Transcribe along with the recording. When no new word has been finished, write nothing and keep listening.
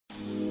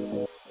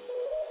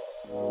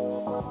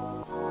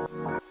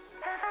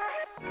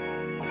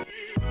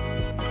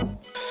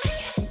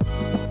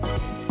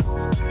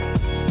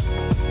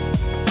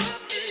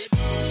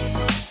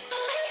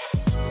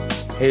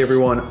Hey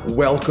everyone,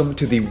 welcome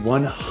to the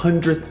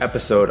 100th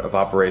episode of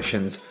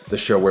Operations, the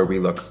show where we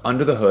look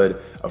under the hood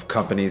of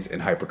companies in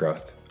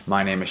hypergrowth.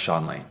 My name is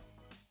Sean Lane.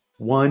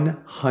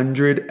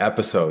 100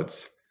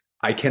 episodes.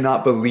 I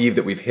cannot believe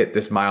that we've hit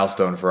this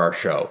milestone for our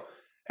show.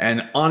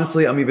 And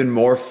honestly, I'm even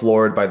more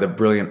floored by the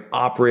brilliant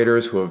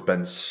operators who have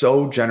been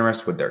so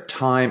generous with their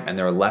time and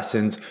their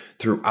lessons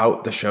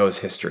throughout the show's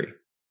history.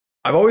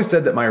 I've always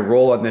said that my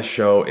role on this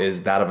show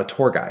is that of a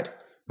tour guide.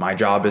 My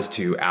job is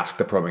to ask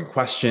the probing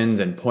questions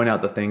and point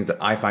out the things that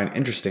I find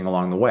interesting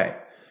along the way.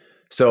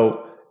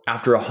 So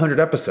after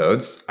 100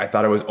 episodes, I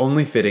thought it was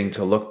only fitting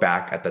to look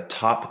back at the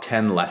top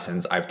 10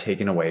 lessons I've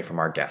taken away from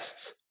our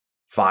guests.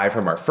 5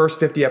 from our first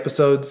 50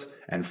 episodes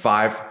and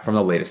 5 from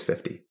the latest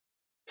 50.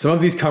 Some of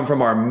these come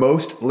from our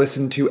most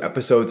listened to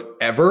episodes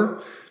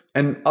ever,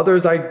 and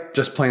others I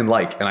just plain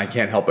like, and I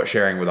can't help but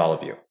sharing with all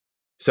of you.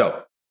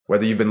 So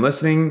whether you've been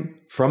listening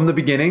from the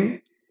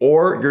beginning,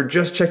 or you're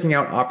just checking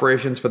out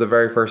Operations for the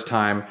very first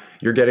time,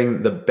 you're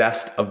getting the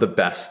best of the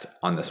best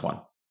on this one.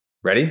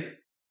 Ready?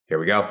 Here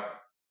we go.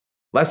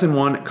 Lesson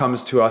 1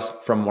 comes to us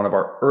from one of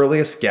our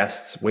earliest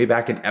guests way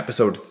back in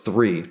episode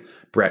 3,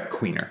 Brett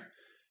Queener.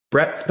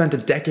 Brett spent a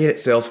decade at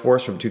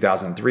Salesforce from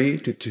 2003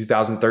 to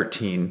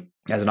 2013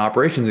 as an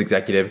operations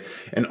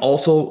executive, and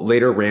also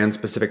later ran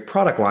specific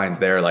product lines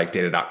there like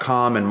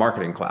Data.com and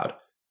Marketing Cloud.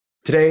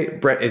 Today,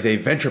 Brett is a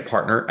venture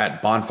partner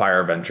at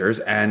Bonfire Ventures,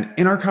 and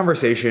in our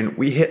conversation,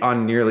 we hit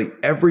on nearly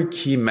every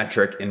key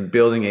metric in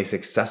building a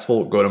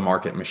successful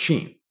go-to-market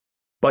machine.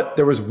 But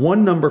there was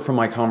one number from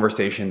my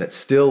conversation that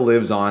still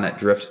lives on at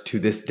Drift to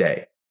this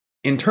day.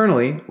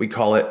 Internally, we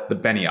call it the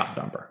Benioff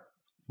number.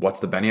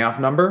 What's the Benioff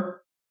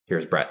number?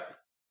 Here's Brett.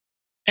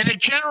 And a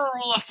general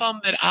rule of thumb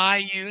that I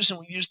use, and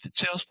we used at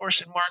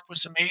Salesforce, and Mark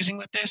was amazing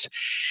with this,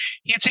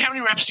 he'd say, how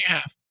many reps do you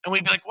have? And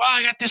we'd be like, well,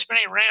 I got this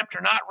many ramped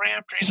or not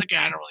ramped. Or he's like,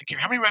 yeah, I don't really care.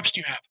 How many reps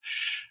do you have?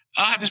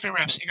 I'll have this many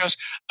reps. He goes,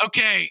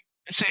 okay,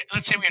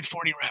 let's say we had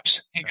 40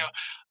 reps. He'd go,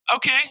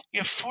 okay, you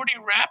have 40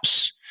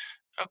 reps.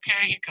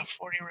 Okay, you got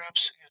 40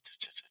 reps.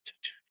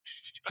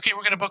 Okay,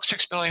 we're going to book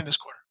 $6 million this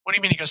quarter. What do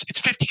you mean? He goes,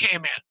 it's $50K a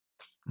man.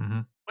 Mm-hmm.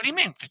 What do you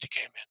mean $50K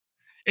a man?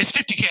 It's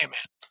 $50K a man.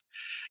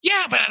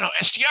 Yeah, but I don't know,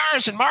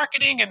 SDRs and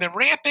marketing and the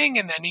ramping.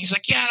 And then he's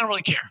like, yeah, I don't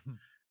really care.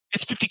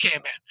 It's $50K a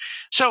man.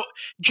 So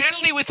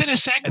generally within a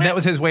segment. And that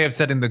was his way of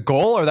setting the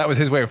goal, or that was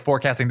his way of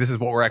forecasting this is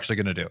what we're actually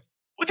going to do?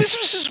 Well, this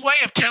was his way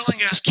of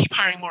telling us keep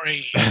hiring more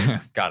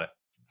AEs. Got it.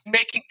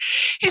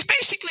 He's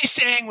basically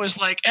saying was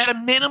like, at a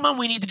minimum,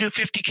 we need to do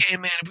 $50K a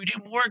man. If we do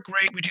more,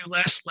 great. We do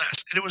less.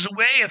 And it was a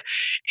way of,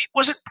 it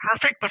wasn't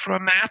perfect, but from a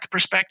math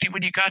perspective,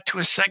 when you got to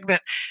a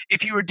segment,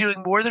 if you were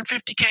doing more than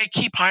 $50K,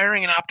 keep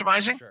hiring and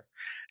optimizing. Sure.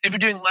 If you're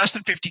doing less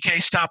than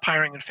 $50K, stop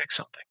hiring and fix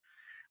something.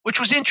 Which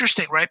was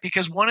interesting, right?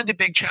 Because one of the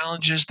big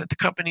challenges that the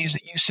companies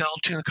that you sell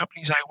to, the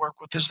companies I work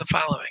with, is the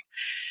following.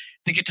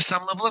 They get to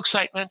some level of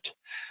excitement.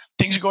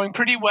 Things are going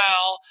pretty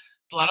well,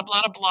 blah,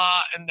 blah, blah,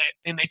 blah.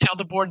 And they tell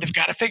the board they've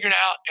got to figure it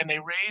out. And they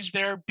raise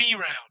their B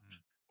round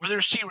or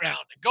their C round.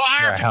 Go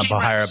hire 15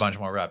 reps. Hire a bunch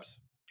more reps.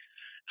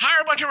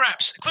 Hire a bunch of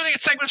reps, including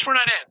at segments we're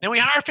not in. Then we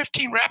hire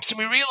 15 reps and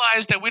we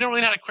realize that we don't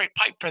really know how to create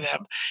pipe for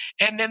them.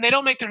 And then they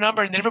don't make their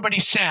number and then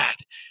everybody's sad.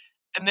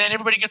 And then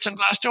everybody gets on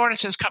Glassdoor and it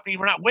says, company,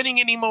 we're not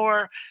winning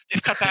anymore.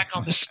 They've cut back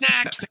on the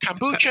snacks. The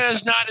kombucha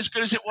is not as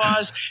good as it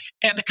was.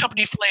 And the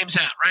company flames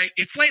out, right?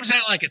 It flames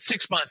out like at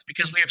 6 months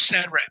because we have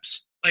sad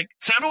reps. Like,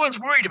 so everyone's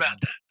worried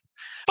about that.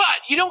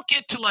 But you don't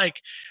get to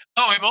like,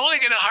 oh, I'm only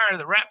going to hire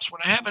the reps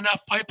when I have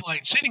enough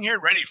pipeline sitting here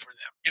ready for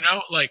them. You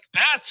know, like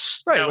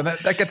that's right. Well,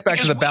 that gets back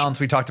to the balance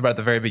we talked about at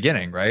the very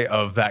beginning, right?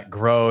 Of that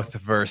growth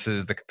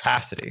versus the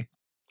capacity.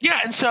 Yeah,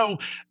 and so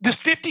this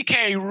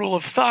 50K rule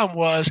of thumb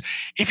was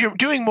if you're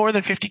doing more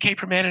than 50K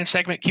per man in a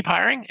segment, keep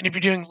hiring, and if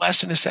you're doing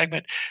less in a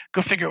segment,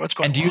 go figure out what's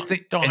going on.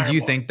 And do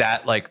you think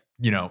that, like,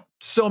 you know,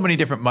 so many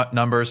different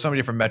numbers, so many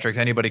different metrics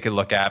anybody could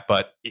look at,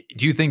 but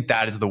do you think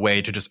that is the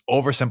way to just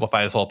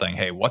oversimplify this whole thing?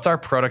 Hey, what's our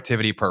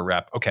productivity per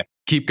rep? Okay,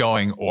 keep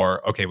going,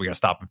 or okay, we got to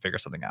stop and figure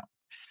something out.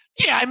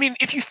 Yeah, I mean,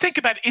 if you think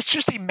about it, it's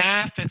just a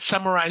math that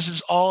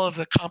summarizes all of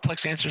the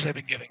complex answers I've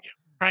been giving you.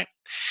 Right.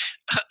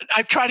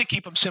 I try to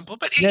keep them simple,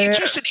 but it's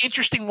just an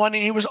interesting one.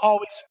 And he was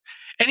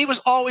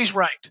always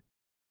right.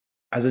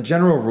 As a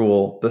general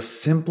rule, the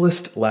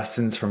simplest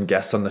lessons from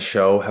guests on the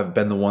show have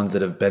been the ones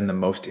that have been the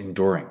most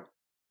enduring.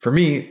 For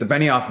me, the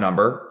Benioff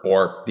number,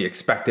 or the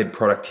expected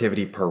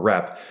productivity per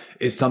rep,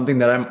 is something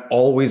that I'm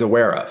always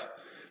aware of.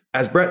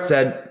 As Brett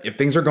said, if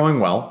things are going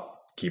well,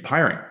 keep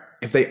hiring.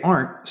 If they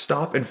aren't,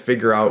 stop and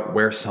figure out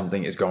where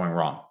something is going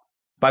wrong.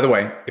 By the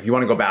way, if you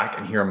want to go back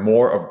and hear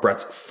more of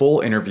Brett's full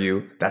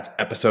interview, that's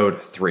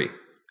episode 3.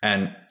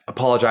 And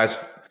apologize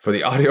for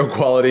the audio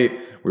quality.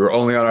 We were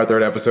only on our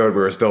 3rd episode. We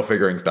were still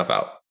figuring stuff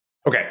out.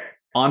 Okay,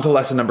 on to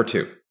lesson number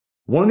 2.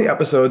 One of the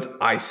episodes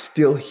I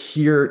still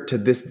hear to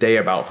this day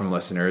about from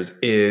listeners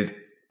is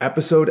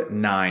episode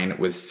 9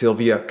 with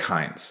Sylvia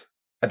Kynes.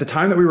 At the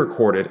time that we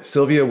recorded,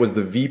 Sylvia was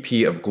the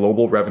VP of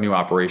Global Revenue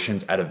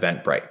Operations at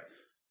Eventbrite.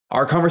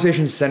 Our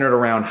conversation centered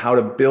around how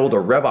to build a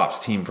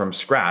RevOps team from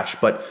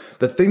scratch, but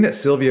the thing that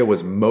Sylvia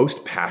was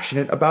most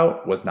passionate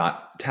about was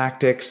not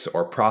tactics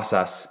or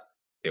process,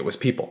 it was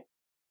people.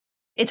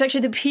 It's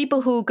actually the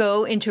people who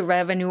go into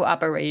revenue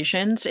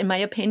operations, in my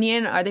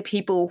opinion, are the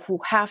people who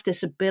have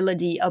this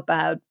ability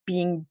about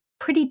being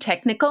pretty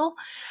technical,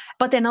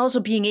 but then also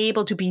being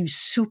able to be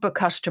super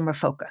customer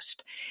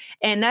focused.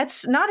 And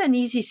that's not an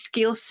easy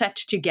skill set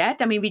to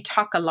get. I mean, we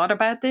talk a lot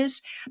about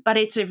this, but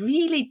it's a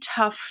really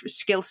tough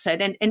skill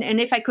set. And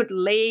if I could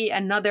lay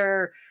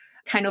another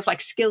kind of like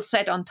skill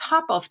set on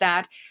top of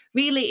that,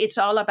 really it's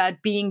all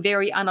about being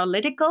very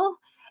analytical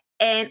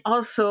and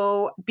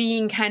also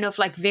being kind of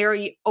like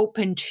very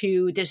open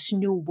to this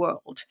new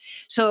world.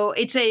 So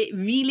it's a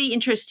really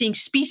interesting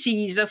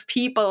species of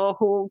people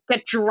who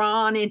get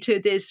drawn into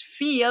this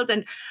field.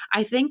 And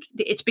I think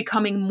it's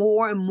becoming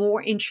more and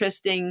more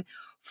interesting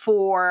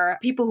for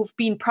people who've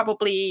been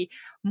probably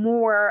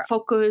more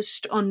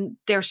focused on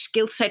their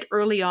skill set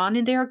early on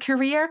in their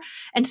career.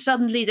 And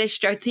suddenly they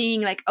start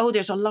thinking like, oh,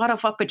 there's a lot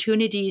of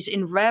opportunities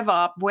in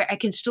RevOps where I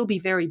can still be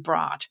very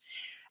broad.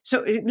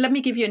 So let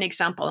me give you an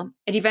example.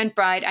 At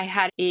Eventbrite, I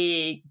had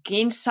a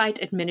Gainsight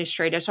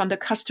administrator, so on the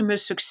customer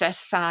success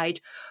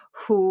side,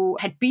 who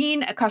had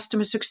been a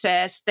customer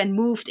success, then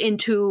moved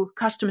into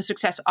customer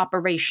success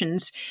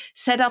operations,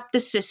 set up the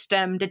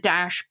system, the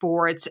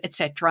dashboards,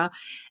 etc.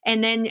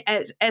 And then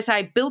as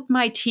I built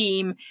my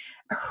team,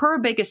 her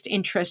biggest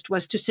interest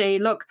was to say,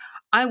 look,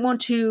 I want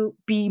to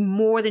be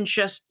more than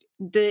just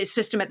the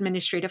system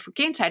administrator for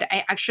Gainsight.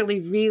 I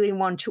actually really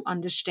want to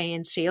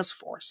understand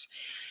Salesforce.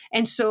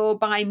 And so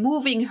by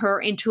moving her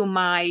into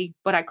my,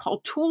 what I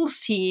call tools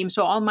team,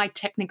 so all my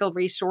technical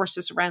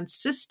resources around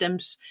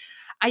systems,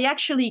 I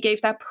actually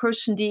gave that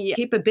person the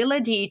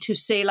capability to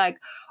say like,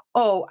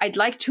 oh, I'd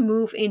like to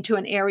move into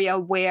an area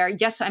where,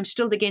 yes, I'm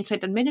still the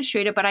Gainsight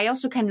administrator, but I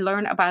also can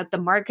learn about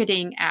the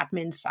marketing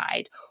admin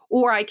side,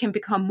 or I can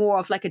become more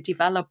of like a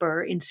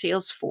developer in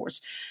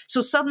Salesforce.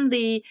 So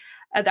suddenly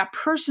that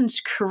person's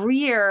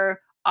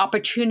career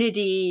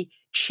opportunity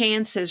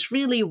chances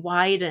really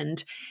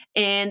widened.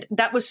 And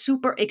that was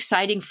super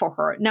exciting for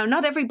her. Now,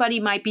 not everybody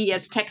might be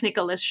as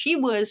technical as she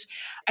was.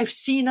 I've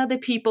seen other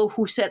people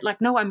who said like,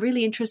 no, I'm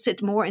really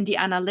interested more in the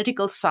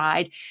analytical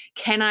side.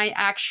 Can I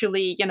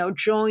actually,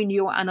 join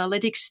your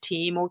analytics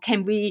team, or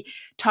can we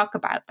talk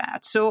about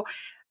that? So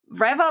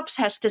RevOps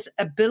has this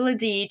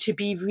ability to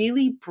be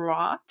really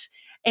broad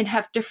and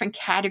have different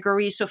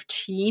categories of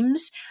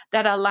teams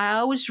that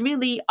allows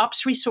really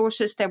ops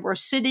resources that were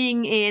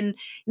sitting in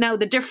now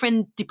the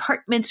different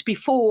departments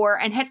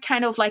before and had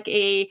kind of like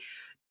a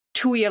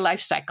 2-year life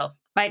cycle,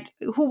 right?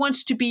 Who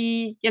wants to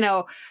be,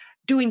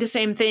 doing the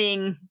same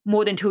thing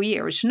more than 2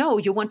 years? No,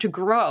 you want to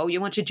grow. You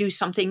want to do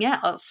something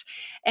else.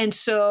 And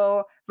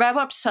so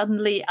RevOps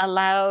suddenly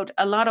allowed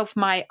a lot of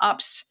my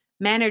ops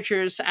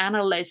managers,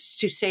 analysts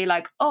to say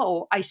like,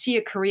 oh, I see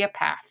a career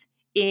path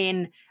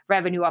in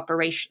revenue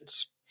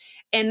operations.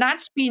 And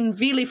that's been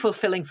really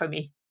fulfilling for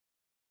me.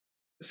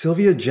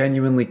 Sylvia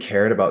genuinely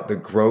cared about the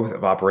growth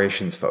of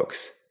operations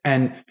folks,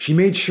 and she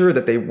made sure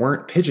that they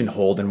weren't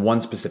pigeonholed in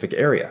one specific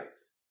area.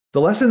 The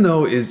lesson,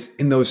 though, is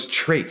in those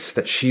traits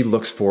that she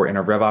looks for in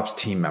a RevOps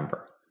team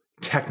member: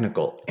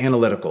 technical,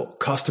 analytical,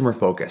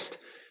 customer-focused,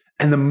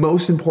 and the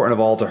most important of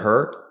all to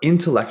her,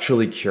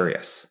 intellectually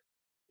curious.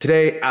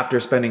 Today, after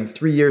spending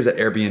 3 years at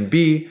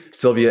Airbnb,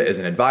 Sylvia is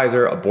an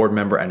advisor, a board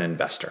member, and an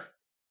investor.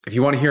 If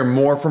you want to hear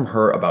more from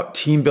her about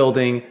team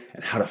building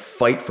and how to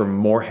fight for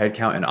more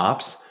headcount in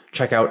ops,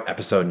 check out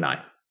episode 9.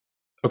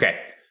 Okay,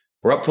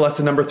 we're up to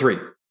lesson number 3.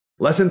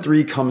 Lesson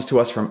 3 comes to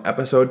us from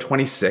episode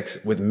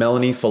 26 with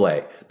Melanie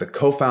Fillet, the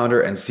co-founder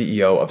and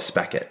CEO of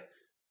Speckit.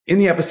 In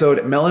the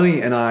episode,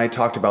 Melanie and I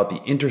talked about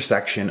the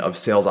intersection of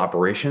sales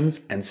operations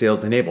and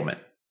sales enablement.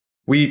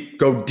 We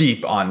go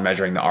deep on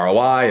measuring the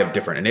ROI of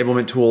different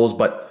enablement tools,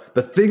 but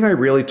the thing I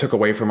really took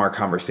away from our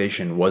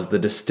conversation was the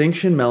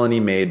distinction Melanie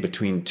made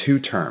between two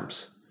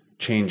terms: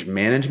 change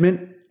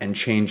management and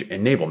change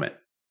enablement.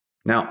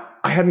 Now,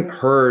 I hadn't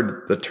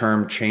heard the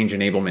term change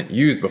enablement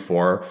used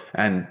before,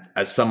 and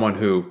as someone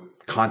who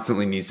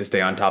constantly needs to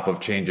stay on top of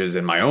changes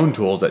in my own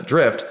tools at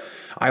Drift,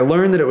 I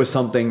learned that it was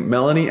something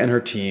Melanie and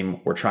her team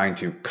were trying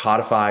to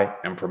codify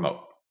and promote.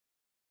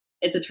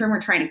 It's a term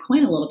we're trying to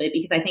coin a little bit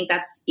because I think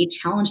that's a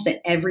challenge that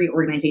every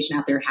organization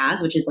out there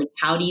has, which is like,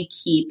 how do you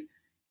keep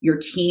your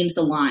teams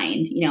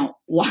aligned?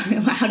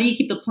 How do you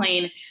keep the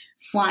plane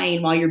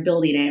flying while you're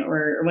building it,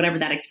 or whatever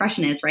that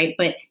expression is, right?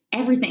 But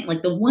everything,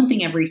 like the one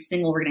thing every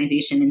single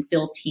organization and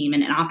sales team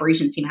and an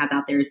operations team has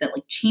out there is that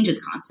like change is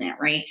constant,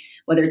 right?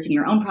 Whether it's in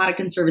your own product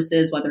and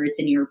services, whether it's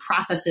in your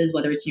processes,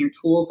 whether it's in your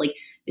tools, like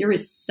there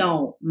is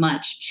so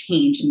much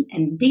change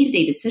and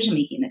day-to-day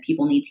decision-making that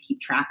people need to keep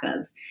track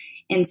of.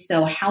 And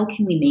so how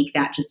can we make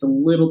that just a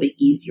little bit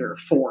easier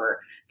for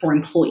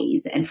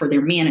employees and for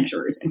their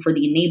managers and for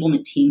the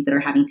enablement teams that are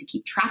having to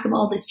keep track of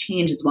all this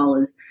change as well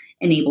as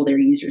enable their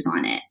users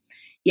on it?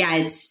 Yeah,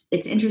 it's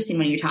interesting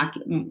when you're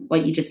talking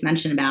what you just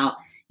mentioned about,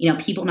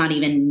 people not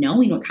even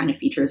knowing what kind of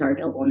features are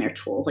available in their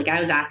tools. Like I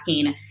was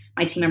asking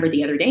my team member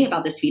the other day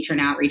about this feature in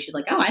Outreach. He's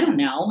like, oh, I don't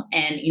know.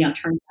 And,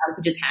 turns out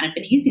he just hadn't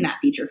been using that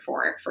feature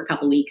for a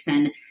couple of weeks.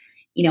 And,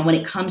 when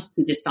it comes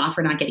to just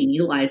software not getting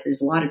utilized,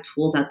 there's a lot of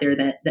tools out there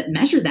that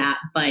measure that.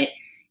 But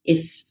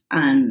if,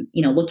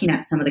 looking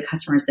at some of the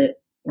customers that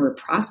were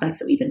prospects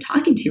that we've been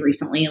talking to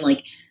recently,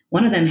 like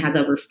one of them has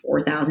over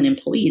 4,000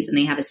 employees and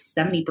they have a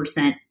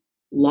 70%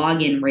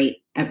 login rate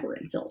ever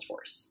in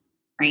Salesforce,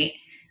 right?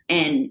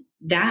 And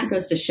that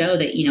goes to show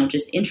that,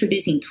 just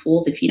introducing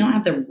tools, if you don't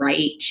have the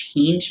right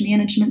change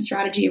management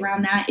strategy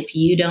around that, if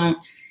you don't,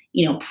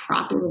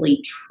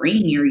 properly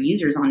train your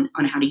users on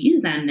how to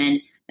use them,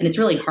 then it's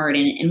really hard.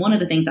 And one of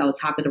the things I was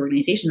talking with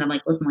organizations, I'm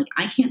like, listen, like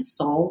I can't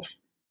solve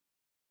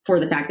for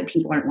the fact that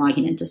people aren't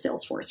logging into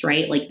Salesforce,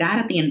 right? Like that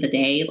at the end of the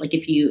day, like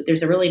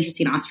there's a really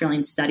interesting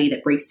Australian study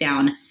that breaks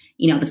down,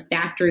 the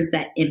factors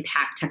that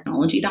impact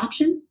technology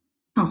adoption.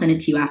 I'll send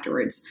it to you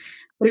afterwards.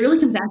 But it really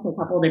comes down to a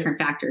couple of different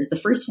factors. The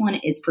first one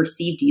is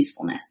perceived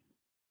usefulness,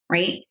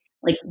 right?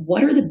 Like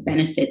what are the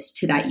benefits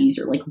to that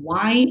user? Like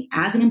why,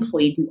 as an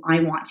employee, do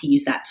I want to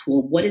use that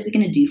tool? What is it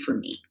going to do for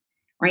me,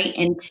 right?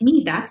 And to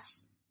me,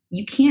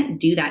 you can't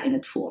do that in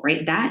a tool,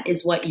 right? That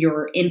is what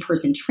your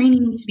in-person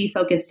training needs to be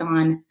focused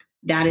on.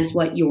 That is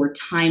what your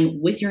time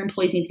with your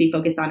employees needs to be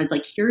focused on, is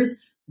like, here's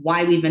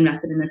why we've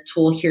invested in this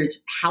tool. Here's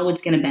how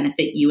it's going to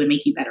benefit you and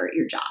make you better at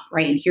your job,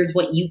 right? And here's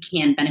what you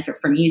can benefit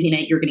from using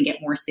it. You're going to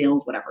get more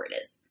sales, whatever it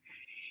is.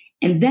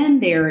 And then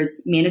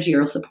there's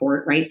managerial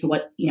support, right? So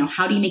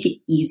how do you make it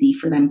easy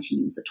for them to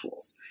use the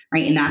tools,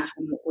 right? And that's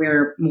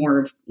where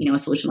more of, a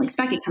solution like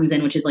Speckit comes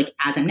in, which is like,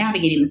 as I'm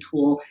navigating the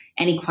tool,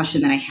 any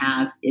question that I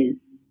have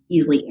is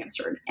easily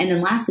answered. And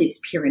then lastly, it's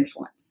peer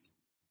influence,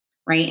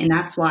 right? And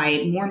that's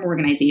why more and more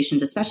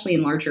organizations, especially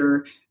in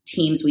larger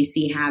teams, we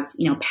see have,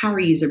 power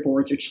user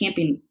boards or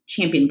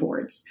champion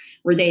boards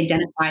where they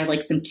identify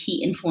like some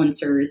key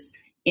influencers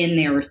in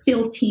their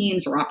sales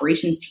teams or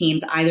operations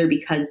teams, either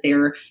because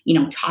they're,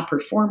 top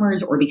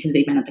performers or because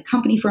they've been at the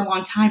company for a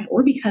long time,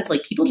 or because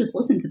like people just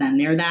listen to them.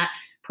 They're that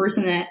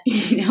person that,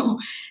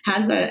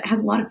 has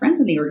a lot of friends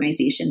in the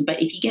organization.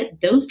 But if you get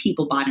those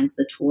people bought into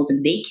the tools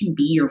and they can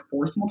be your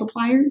force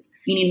multipliers,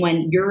 meaning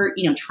when you're,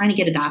 trying to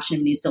get adoption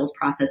of a new sales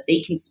process,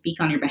 they can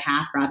speak on your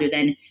behalf rather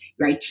than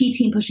your IT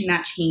team pushing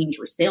that change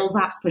or sales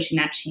ops pushing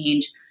that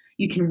change,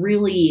 you can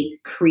really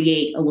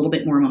create a little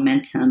bit more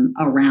momentum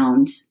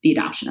around the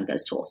adoption of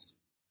those tools.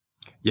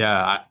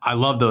 Yeah, I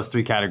love those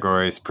three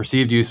categories: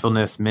 perceived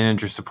usefulness,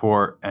 manager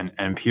support,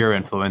 and peer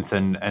influence.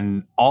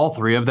 And all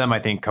three of them, I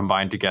think,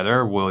 combined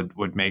together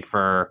would make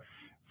for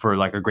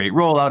like a great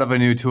rollout of a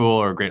new tool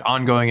or a great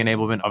ongoing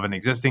enablement of an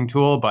existing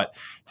tool. But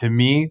to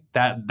me,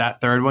 that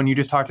third one you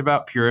just talked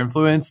about, peer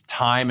influence,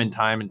 time and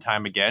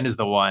time again, is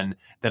the one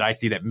that I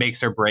see that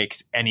makes or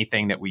breaks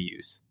anything that we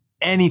use.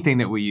 Anything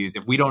that we use.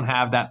 If we don't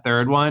have that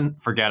third one,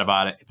 forget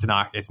about it. It's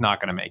not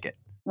going to make it.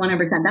 100%.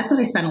 That's what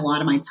I spent a lot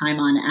of my time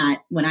on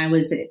when I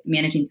was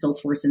managing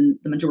Salesforce and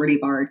the majority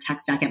of our tech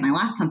stack at my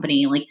last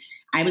company. Like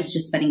I was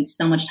just spending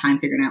so much time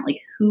figuring out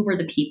like who were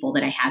the people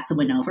that I had to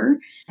win over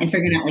and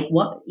figuring out like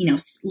what,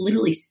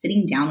 literally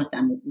sitting down with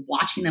them,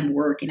 watching them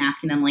work and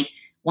asking them like,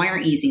 why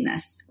aren't you using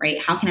this,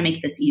 right? How can I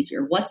make this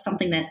easier? What's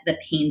something that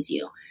pains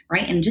you,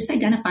 right? And just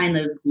identifying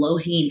those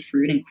low-hanging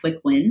fruit and quick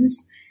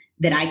wins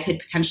that I could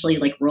potentially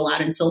like roll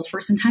out in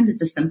Salesforce. Sometimes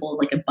it's as simple as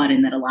like a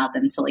button that allowed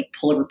them to like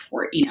pull a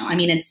report.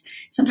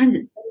 Sometimes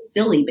it's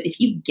silly, but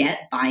if you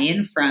get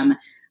buy-in from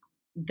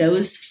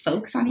those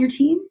folks on your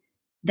team,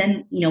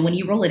 then, when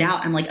you roll it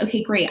out, I'm like,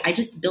 okay, great. I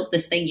just built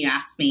this thing you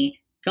asked me.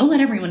 Go let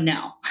everyone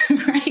know,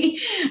 right?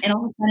 And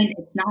all of a sudden,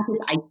 it's not this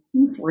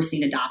IT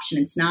forcing adoption.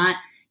 It's not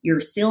your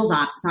sales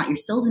ops. It's not your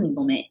sales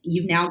enablement.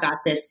 You've now got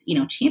this,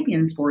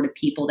 champions board of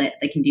people that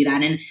can do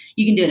that. And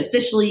you can do it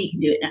officially. You can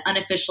do it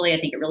unofficially. I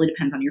think it really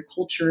depends on your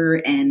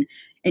culture and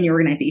your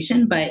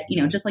organization. But,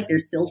 just like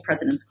there's Sales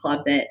Presidents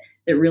Club that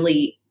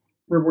really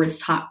rewards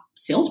top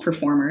sales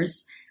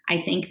performers,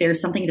 I think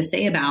there's something to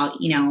say about,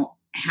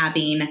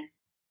 having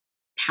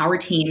power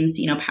teams,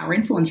 power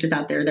influencers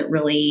out there that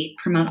really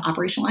promote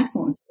operational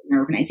excellence in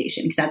your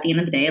organization. Because at the end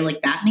of the day,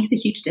 like that makes a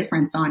huge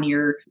difference on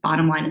your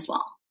bottom line as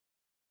well.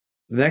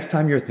 The next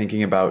time you're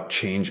thinking about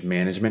change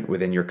management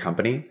within your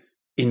company,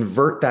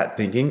 invert that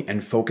thinking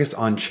and focus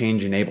on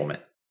change enablement.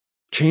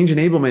 Change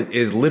enablement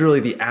is literally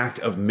the act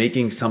of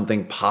making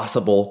something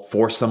possible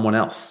for someone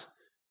else.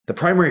 The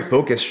primary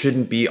focus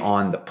shouldn't be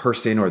on the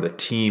person or the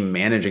team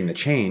managing the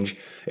change.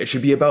 It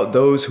should be about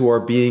those who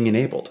are being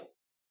enabled.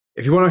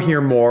 If you want to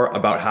hear more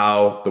about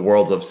how the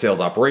worlds of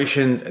sales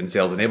operations and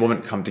sales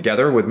enablement come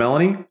together with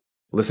Melanie,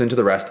 listen to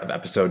the rest of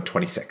episode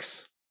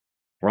 26.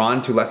 We're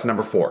on to lesson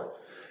number 4.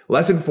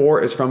 Lesson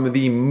 4 is from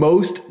the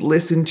most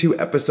listened to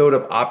episode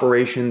of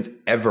Operations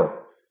ever.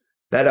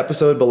 That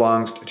episode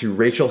belongs to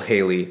Rachel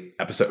Haley,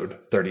 episode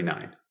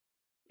 39.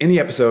 In the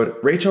episode,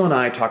 Rachel and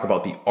I talk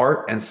about the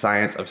art and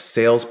science of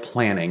sales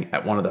planning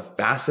at one of the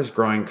fastest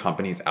growing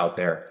companies out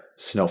there,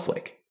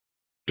 Snowflake.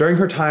 During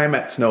her time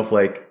at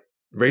Snowflake,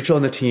 Rachel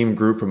and the team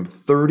grew from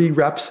 30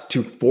 reps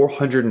to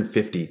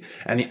 450,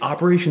 and the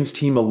operations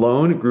team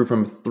alone grew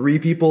from 3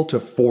 people to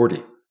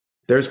 40.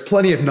 There's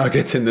plenty of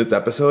nuggets in this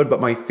episode,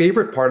 but my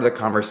favorite part of the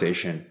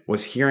conversation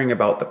was hearing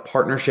about the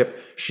partnership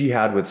she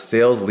had with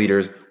sales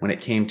leaders when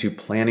it came to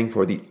planning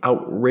for the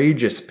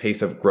outrageous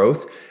pace of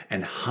growth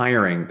and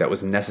hiring that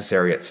was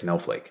necessary at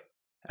Snowflake.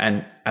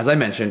 And as I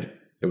mentioned,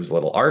 it was a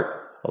little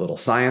art, a little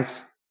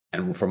science,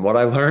 and from what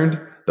I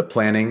learned, the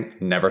planning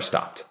never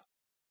stopped.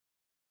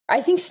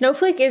 I think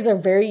Snowflake is a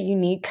very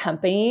unique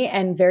company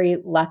and very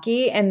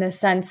lucky in the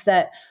sense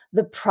that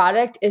the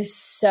product is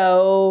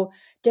so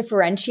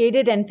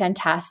differentiated and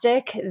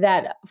fantastic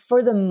that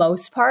for the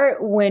most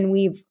part, when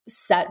we've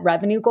set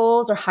revenue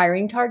goals or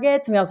hiring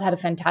targets, and we also had a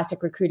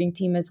fantastic recruiting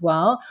team as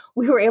well,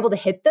 we were able to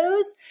hit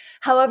those.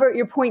 However,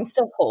 your point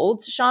still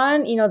holds,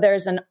 Sean.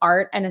 There's an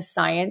art and a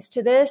science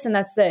to this, and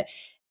that's the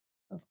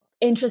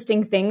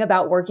interesting thing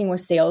about working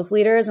with sales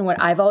leaders and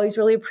what I've always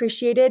really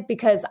appreciated,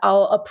 because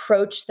I'll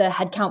approach the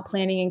headcount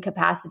planning and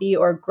capacity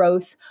or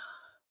growth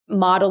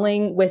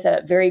modeling with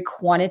a very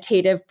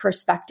quantitative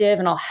perspective,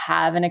 and I'll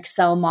have an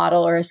Excel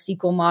model or a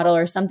SQL model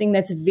or something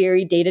that's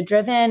very data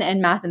driven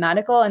and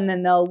mathematical, and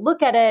then they'll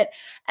look at it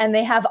and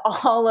they have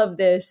all of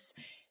this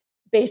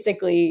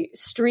basically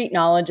street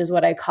knowledge is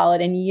what I call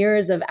it, and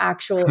years of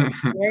actual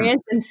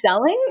experience in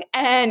selling.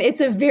 And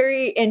it's a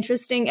very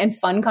interesting and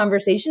fun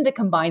conversation to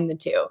combine the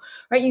two,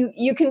 right?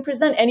 You can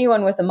present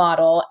anyone with a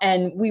model,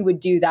 and we would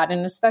do that.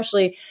 And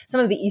especially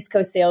some of the East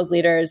Coast sales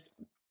leaders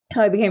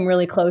who I became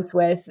really close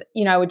with,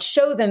 I would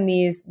show them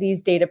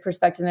these data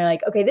perspectives, and they're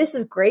like, okay, this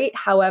is great.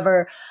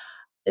 However,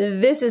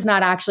 this is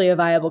not actually a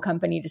viable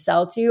company to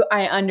sell to.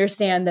 I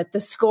understand that the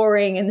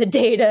scoring and the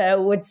data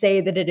would say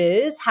that it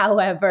is.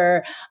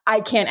 However,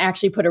 I can't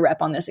actually put a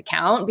rep on this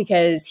account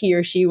because he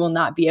or she will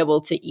not be able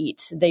to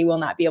eat. They will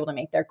not be able to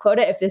make their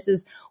quota. If this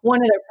is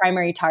one of their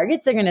primary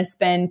targets, they're going to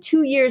spend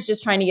 2 years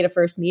just trying to get a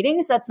first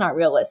meeting. So that's not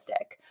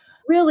realistic.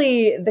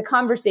 Really, the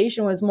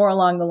conversation was more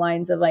along the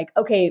lines of like,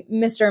 okay,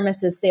 Mr. and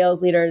Mrs.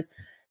 Sales leaders,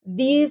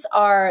 these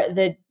are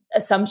the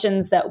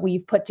assumptions that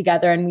we've put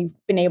together and we've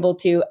been able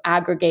to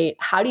aggregate.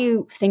 How do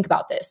you think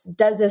about this?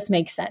 Does this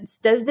make sense?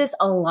 Does this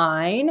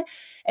align?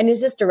 And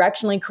is this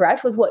directionally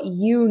correct with what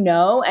you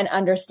know and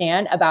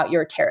understand about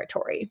your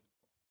territory?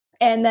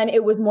 And then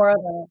it was more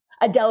of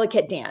a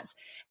delicate dance.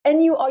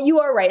 And you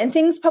are right. And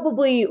things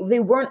probably, they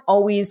weren't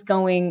always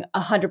going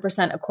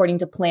 100% according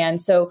to plan.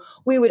 So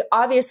we would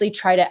obviously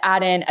try to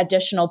add in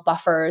additional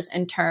buffers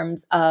in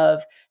terms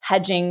of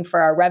hedging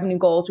for our revenue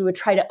goals. We would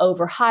try to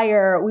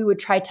overhire. We would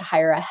try to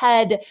hire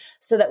ahead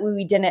so that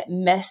we didn't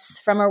miss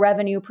from a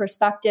revenue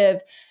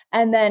perspective.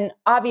 And then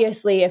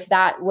obviously, if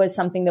that was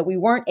something that we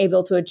weren't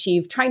able to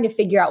achieve, trying to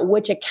figure out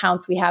which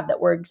accounts we have that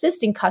were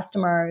existing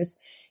customers,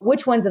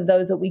 which ones of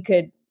those that we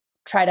could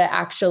try to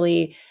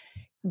actually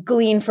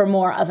glean for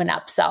more of an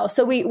upsell.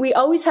 So we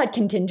always had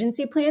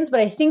contingency plans, but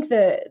I think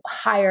the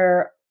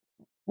higher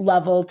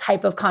level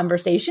type of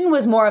conversation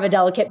was more of a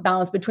delicate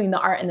balance between the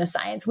art and the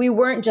science. We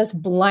weren't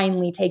just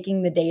blindly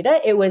taking the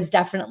data. It was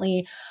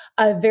definitely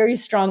a very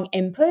strong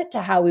input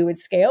to how we would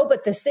scale,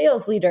 but the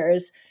sales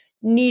leaders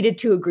needed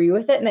to agree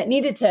with it, and that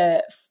needed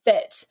to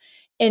fit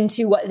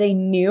into what they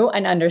knew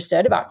and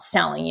understood about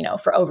selling,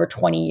 for over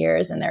 20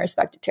 years in their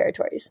respective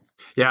territories.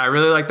 Yeah, I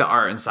really like the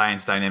art and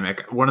science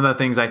dynamic. One of the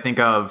things I think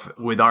of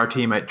with our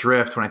team at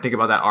Drift, when I think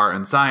about that art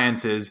and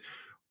science, is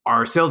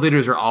our sales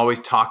leaders are always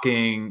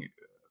talking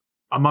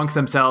amongst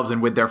themselves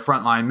and with their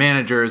frontline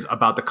managers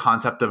about the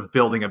concept of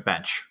building a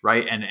bench,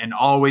 right? And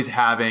always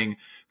having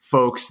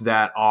folks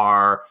that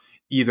are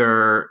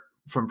either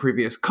from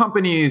previous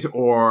companies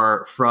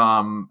or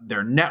from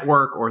their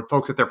network or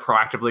folks that they're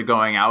proactively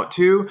going out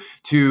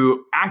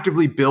to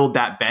actively build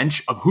that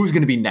bench of who's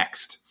going to be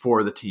next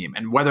for the team.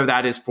 And whether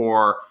that is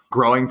for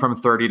growing from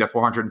 30 to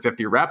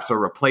 450 reps or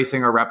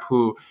replacing a rep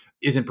who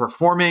isn't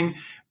performing.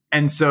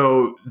 And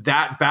so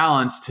that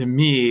balance, to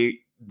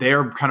me,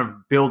 they're kind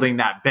of building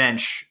that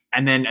bench.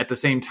 And then at the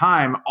same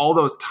time, all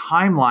those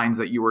timelines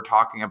that you were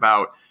talking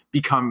about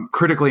become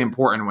critically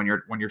important when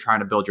you're trying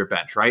to build your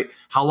bench, right?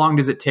 How long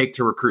does it take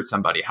to recruit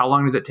somebody? How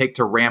long does it take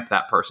to ramp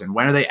that person?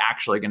 When are they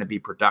actually going to be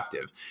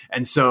productive?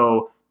 And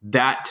so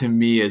that to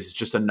me is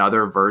just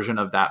another version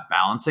of that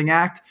balancing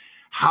act.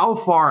 How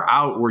far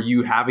out were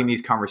you having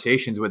these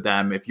conversations with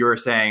them if you're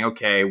saying,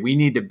 okay, we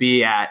need to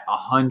be at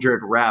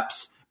 100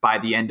 reps by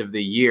the end of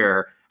the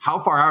year? How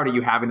far out are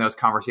you having those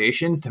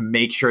conversations to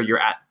make sure you're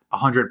at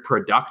 100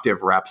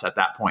 productive reps at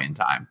that point in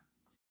time?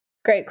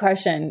 Great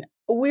question.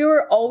 We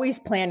were always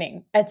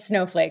planning at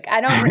Snowflake.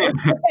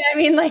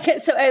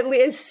 So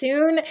as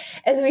soon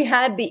as we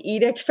had the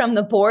edict from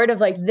the board of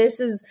like,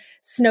 this is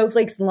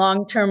Snowflake's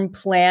long-term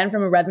plan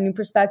from a revenue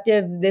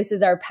perspective, this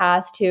is our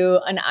path to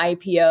an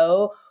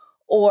IPO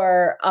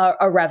or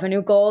a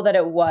revenue goal that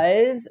it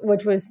was,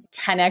 which was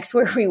 10x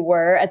where we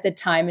were at the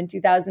time in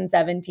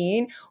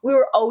 2017, we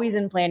were always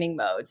in planning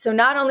mode. So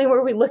not only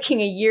were we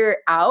looking a year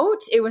out,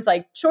 it was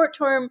like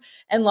short-term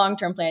and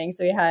long-term planning.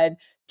 So we had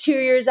 2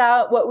 years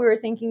out what we were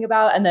thinking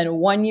about, and then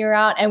 1 year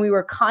out. And we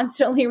were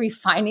constantly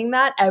refining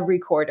that every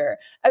quarter.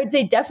 I would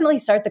say definitely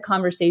start the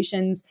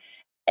conversations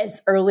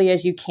as early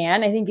as you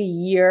can. I think a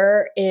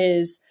year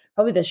is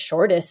probably the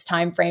shortest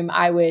time frame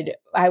I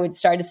would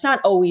start. It's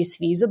not always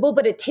feasible,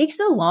 but it takes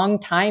a long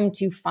time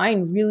to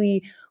find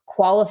really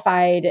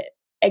qualified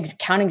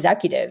account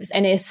executives.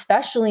 And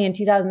especially in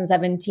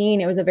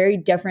 2017, it was a very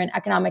different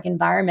economic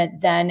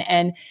environment then.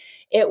 And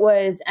it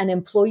was an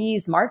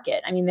employee's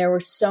market. I mean, there were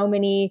so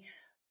many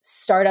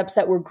startups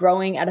that were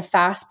growing at a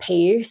fast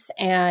pace,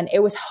 and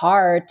it was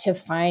hard to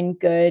find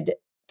good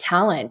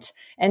talent.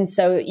 And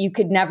so you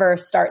could never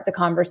start the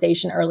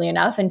conversation early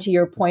enough. And to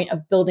your point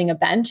of building a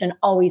bench and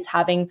always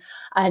having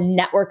a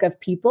network of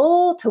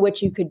people to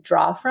which you could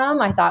draw from,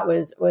 I thought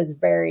was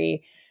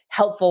very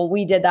helpful.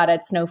 We did that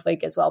at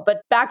Snowflake as well.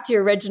 But back to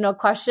your original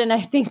question,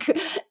 I think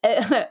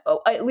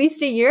at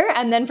least a year.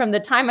 And then from the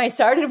time I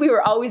started, we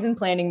were always in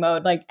planning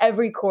mode, like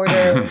every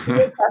quarter we were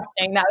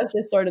testing. That was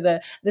just sort of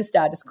the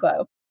status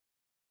quo.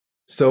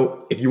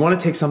 So if you want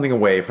to take something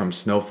away from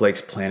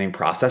Snowflake's planning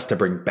process to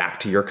bring back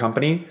to your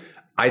company,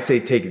 I'd say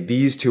take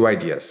these two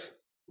ideas.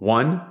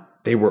 One,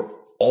 they were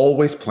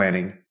always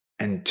planning.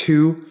 And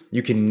two,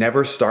 you can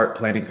never start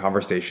planning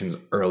conversations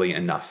early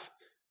enough.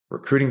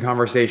 Recruiting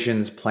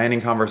conversations,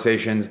 planning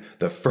conversations,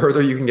 the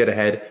further you can get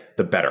ahead,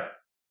 the better.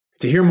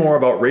 To hear more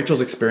about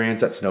Rachel's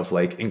experience at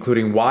Snowflake,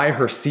 including why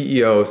her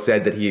CEO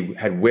said that he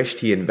had wished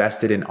he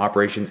invested in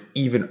operations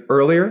even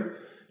earlier,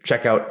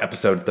 check out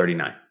episode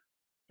 39.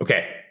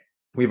 Okay.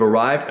 We've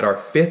arrived at our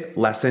fifth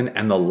lesson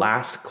and the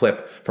last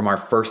clip from our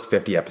first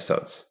 50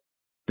 episodes.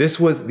 This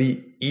was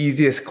the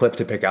easiest clip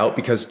to pick out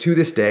because to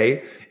this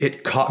day,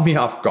 it caught me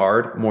off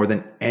guard more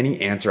than any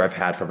answer I've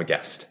had from a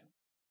guest.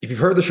 If you've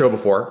heard the show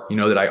before, you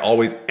know that I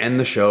always end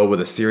the show with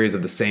a series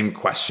of the same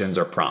questions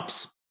or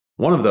prompts.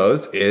 One of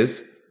those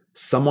is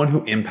someone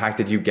who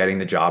impacted you getting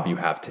the job you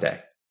have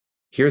today.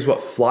 Here's what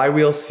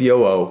Flywheel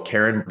COO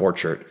Karen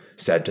Borchert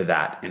said to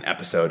that in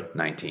episode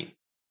 19.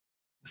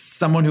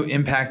 Someone who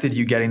impacted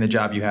you getting the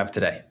job you have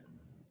today.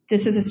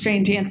 This is a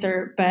strange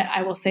answer, but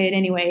I will say it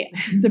anyway.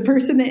 The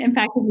person that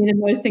impacted me the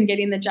most in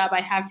getting the job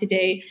I have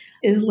today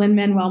is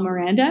Lin-Manuel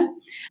Miranda.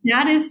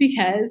 That is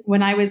because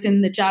when I was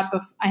in the job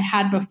I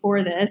had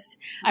before this,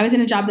 I was in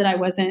a job that I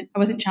wasn't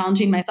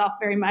challenging myself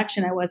very much,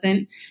 and I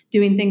wasn't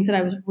doing things that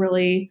I was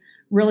really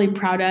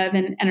proud of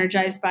and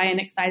energized by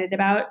and excited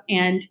about.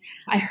 And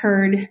I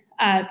heard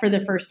for the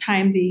first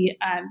time the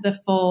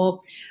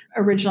full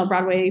original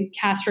Broadway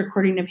cast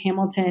recording of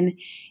Hamilton,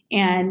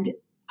 and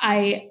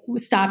I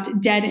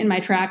stopped dead in my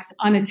tracks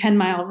on a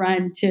 10-mile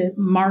run to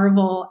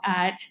marvel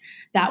at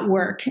that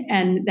work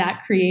and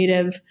that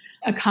creative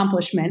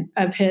accomplishment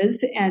of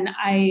his. And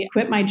I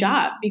quit my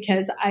job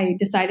because I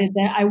decided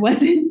that I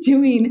wasn't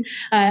doing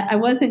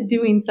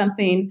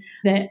something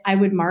that I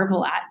would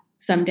marvel at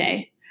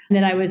someday,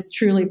 that I was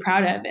truly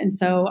proud of. And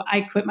so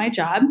I quit my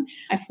job.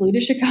 I flew to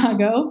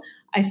Chicago.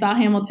 I saw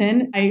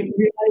Hamilton. I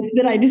realized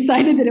that I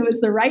decided that it was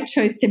the right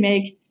choice to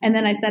make. And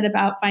then I set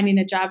about finding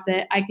a job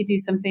that I could do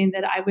something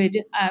that I would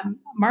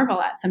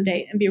marvel at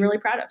someday and be really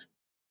proud of.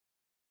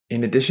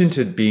 In addition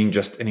to being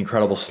just an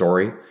incredible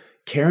story,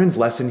 Karen's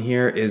lesson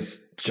here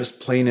is just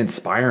plain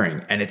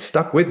inspiring, and it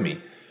stuck with me.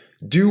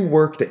 Do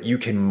work that you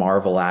can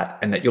marvel at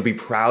and that you'll be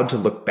proud to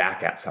look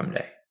back at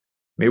someday.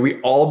 May we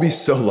all be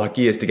so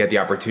lucky as to get the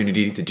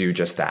opportunity to do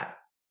just that.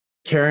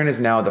 Karen is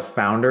now the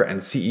founder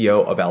and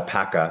CEO of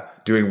Alpaca,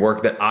 doing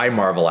work that I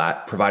marvel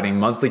at, providing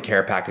monthly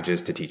care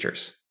packages to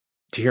teachers.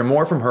 To hear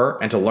more from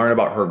her and to learn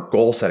about her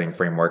goal-setting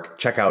framework,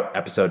 check out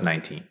episode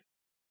 19.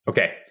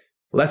 Okay,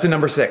 lesson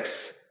number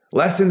 6.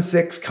 Lesson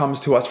 6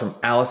 comes to us from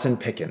Allison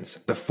Pickens,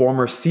 the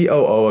former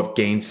COO of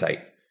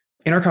Gainsight.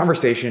 In our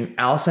conversation,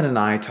 Allison and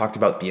I talked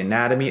about the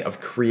anatomy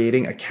of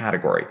creating a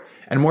category,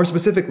 and more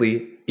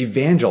specifically,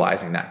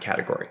 evangelizing that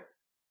category.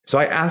 So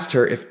I asked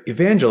her if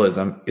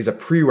evangelism is a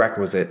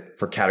prerequisite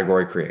for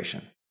category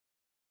creation.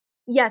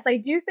 Yes, I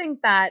do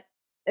think that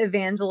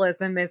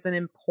evangelism is an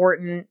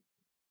important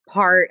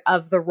part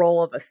of the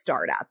role of a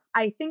startup.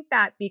 I think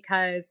that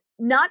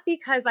not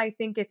because I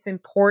think it's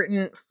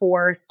important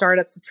for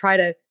startups to try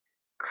to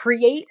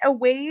create a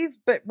wave,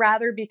 but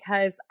rather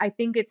because I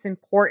think it's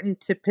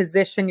important to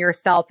position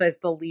yourself as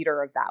the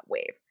leader of that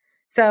wave.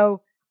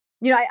 So,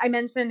 I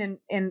mentioned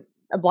in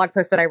a blog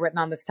post that I written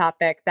on this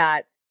topic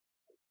that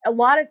a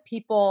lot of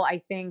people,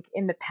 I think,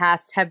 in the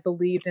past have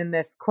believed in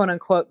this quote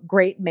unquote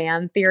great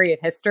man theory of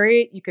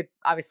history. You could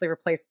obviously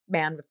replace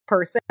man with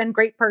person,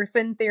 great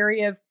person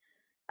theory of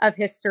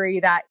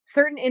history, that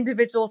certain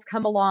individuals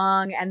come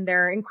along and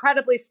they're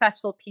incredibly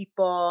special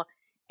people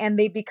and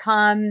they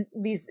become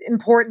these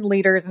important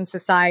leaders in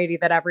society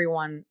that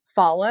everyone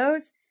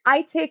follows.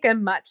 I take a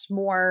much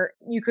more,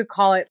 you could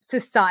call it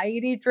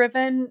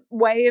society-driven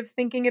way of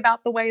thinking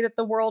about the way that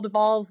the world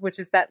evolves, which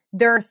is that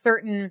there are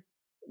certain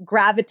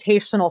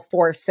gravitational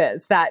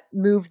forces that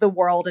move the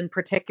world in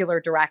particular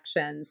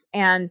directions.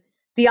 And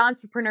the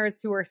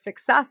entrepreneurs who are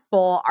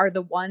successful are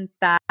the ones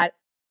that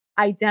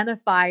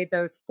identify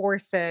those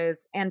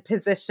forces and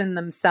position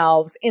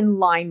themselves in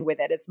line with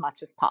it as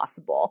much as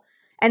possible.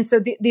 And so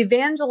the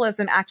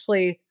evangelism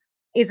actually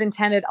is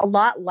intended a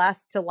lot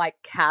less to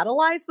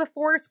catalyze the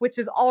force, which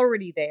is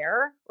already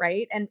there,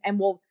 right? And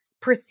will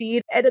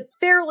proceed at a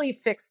fairly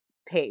fixed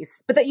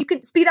pace, but that you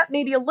could speed up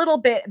maybe a little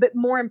bit, but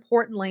more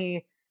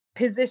importantly,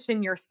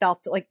 position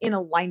yourself to like in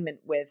alignment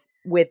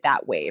with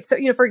that wave. So,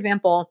 for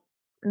example,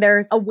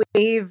 there's a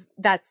wave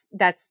that's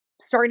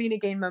starting to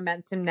gain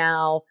momentum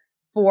now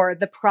for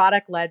the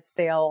product-led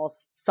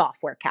sales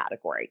software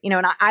category.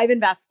 And I've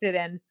invested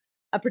in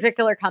a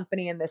particular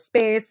company in this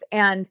space,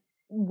 and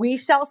we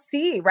shall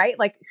see, right?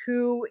 Like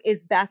who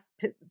is best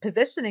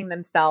positioning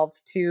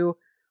themselves to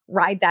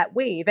ride that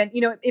wave. And,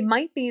 it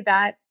might be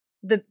that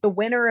the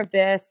winner of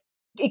this,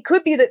 it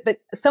could be that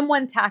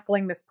someone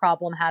tackling this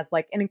problem has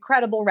like an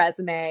incredible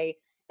resume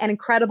and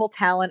incredible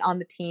talent on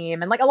the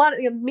team. And like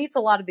meets a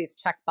lot of these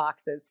check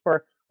boxes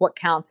for what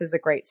counts as a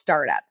great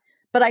startup.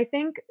 But I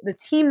think the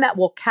team that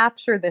will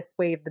capture this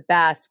wave the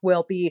best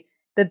will be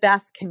the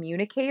best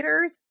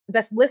communicators,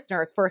 best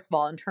listeners, first of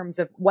all, in terms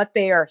of what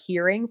they are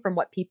hearing from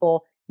what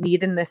people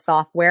need in this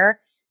software.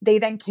 They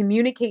then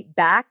communicate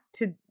back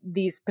to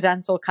these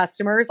potential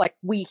customers, like,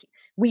 we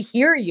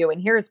hear you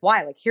and here's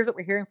why, like, here's what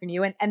we're hearing from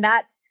you. And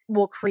that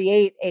will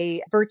create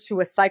a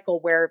virtuous cycle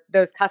where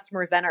those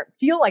customers then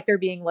feel like they're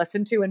being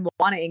listened to and will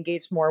want to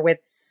engage more with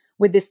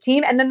this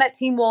team. And then that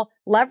team will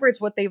leverage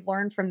what they've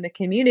learned from the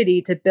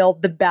community to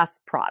build the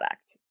best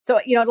product. So,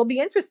 it'll be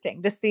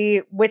interesting to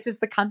see which is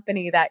the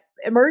company that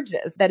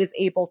emerges that is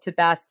able to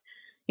best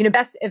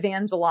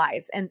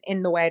evangelize and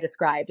in the way I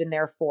described, and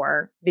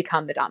therefore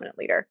become the dominant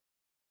leader.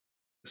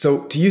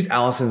 So to use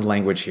Allison's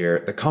language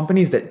here, the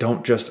companies that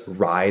don't just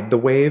ride the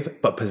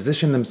wave, but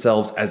position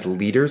themselves as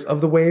leaders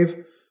of the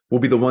wave will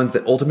be the ones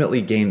that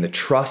ultimately gain the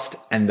trust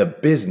and the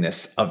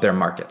business of their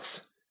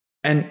markets.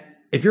 And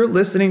if you're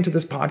listening to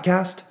this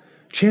podcast,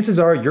 chances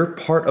are you're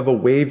part of a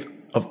wave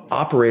of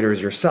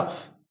operators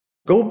yourself.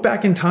 Go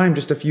back in time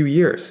just a few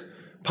years.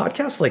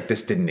 Podcasts like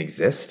this didn't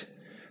exist.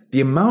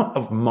 The amount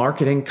of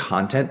marketing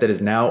content that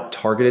is now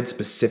targeted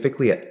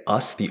specifically at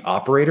us, the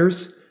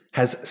operators,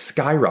 has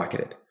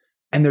skyrocketed.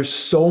 And there's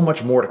so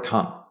much more to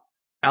come.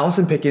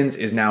 Allison Pickens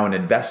is now an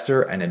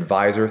investor and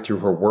advisor through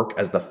her work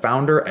as the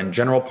founder and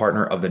general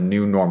partner of the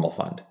New Normal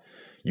Fund.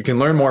 You can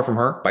learn more from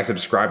her by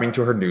subscribing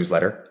to her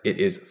newsletter. It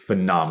is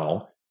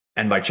phenomenal.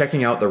 And by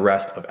checking out the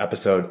rest of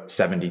episode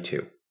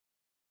 72.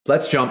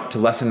 Let's jump to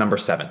lesson number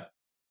 7.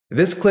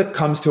 This clip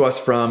comes to us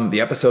from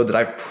the episode that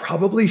I've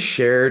probably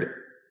shared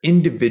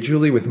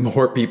individually with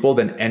more people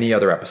than any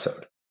other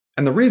episode.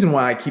 And the reason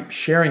why I keep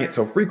sharing it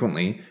so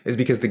frequently is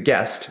because the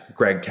guest,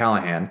 Greg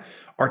Callahan,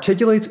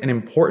 articulates an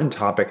important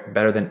topic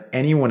better than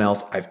anyone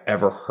else I've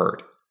ever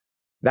heard.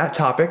 That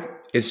topic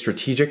is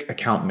strategic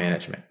account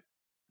management.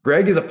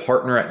 Greg is a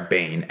partner at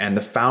Bain and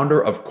the founder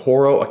of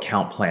Coro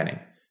Account Planning.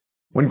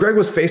 When Greg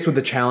was faced with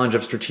the challenge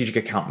of strategic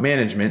account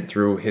management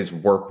through his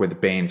work with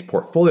Bain's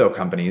portfolio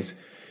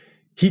companies,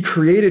 he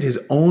created his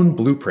own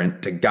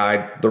blueprint to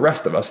guide the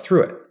rest of us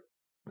through it.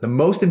 The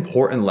most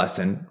important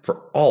lesson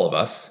for all of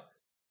us,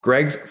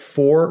 Greg's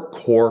 4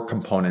 core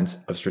components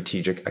of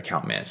strategic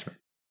account management.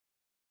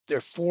 There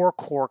are 4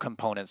 core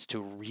components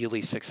to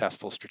really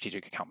successful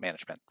strategic account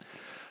management.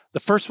 The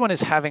first one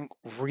is having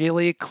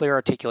really clear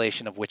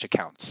articulation of which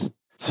accounts.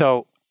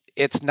 So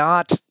it's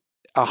not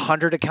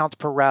 100 accounts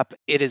per rep.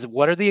 It is,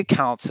 what are the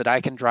accounts that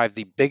I can drive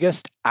the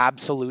biggest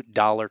absolute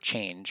dollar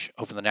change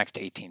over the next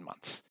 18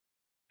 months?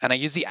 And I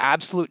use the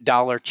absolute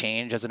dollar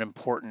change as an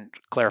important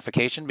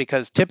clarification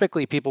because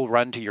typically people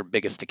run to your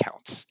biggest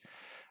accounts.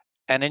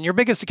 And in your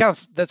biggest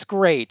accounts, that's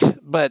great,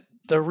 but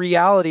the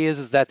reality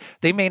is that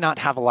they may not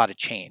have a lot of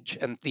change.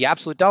 And the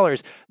absolute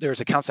dollars, there's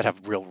accounts that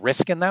have real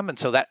risk in them. And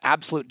so that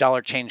absolute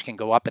dollar change can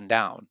go up and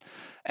down.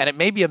 And it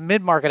may be a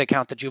mid-market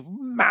account that you have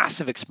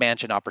massive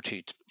expansion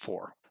opportunities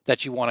for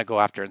that you want to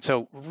go after. And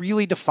so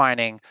really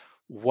defining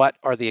what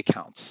are the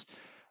accounts.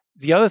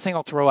 The other thing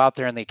I'll throw out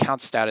there in the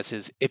account status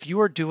is if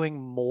you are doing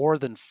more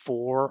than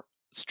 4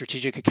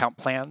 strategic account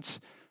plans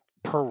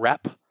per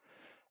rep,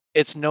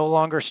 it's no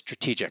longer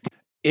strategic.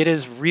 It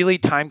is really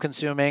time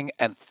consuming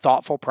and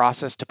thoughtful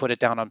process to put it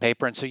down on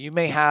paper. And so you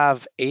may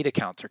have 8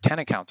 accounts or 10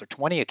 accounts or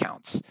 20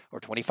 accounts or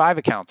 25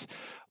 accounts,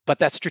 but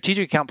that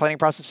strategic account planning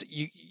process,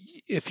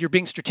 if you're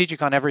being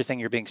strategic on everything,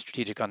 you're being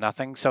strategic on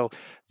nothing. So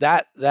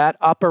that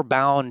upper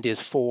bound is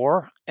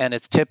 4, and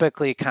it's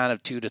typically kind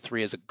of 2 to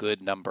 3 is a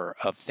good number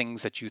of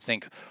things that you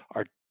think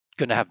are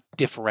going to have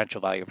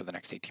differential value over the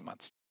next 18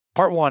 months.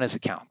 Part 1 is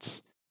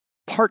accounts.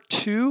 Part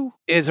 2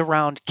 is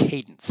around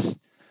cadence.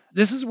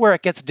 This is where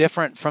it gets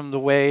different from the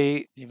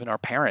way even our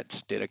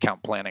parents did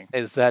account planning,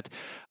 is that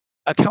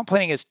account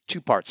planning is 2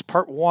 parts.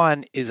 Part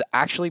 1 is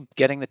actually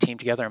getting the team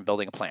together and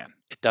building a plan.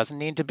 It doesn't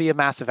need to be a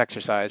massive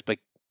exercise, but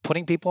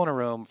putting people in a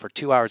room for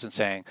 2 hours and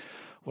saying,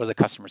 what are the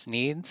customer's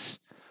needs?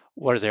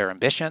 What is their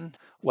ambition?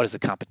 What does the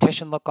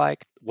competition look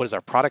like? What does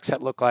our product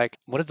set look like?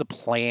 What is the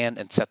plan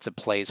and sets of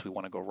plays we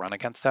want to go run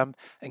against them?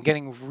 And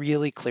getting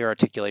really clear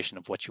articulation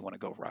of what you want to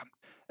go run.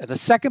 And the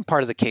second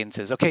part of the cadence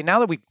is, okay, now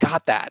that we've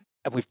got that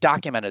and we've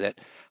documented it,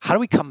 how do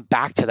we come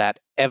back to that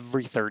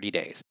every 30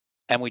 days?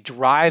 And we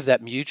drive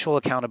that mutual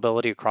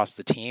accountability across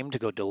the team to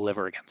go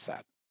deliver against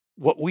that.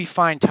 what we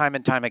find time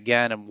and time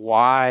again and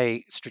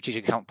why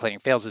strategic account planning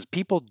fails is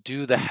people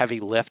do the heavy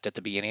lift at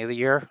the beginning of the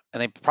year,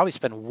 and they probably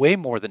spend way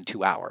more than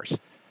 2 hours.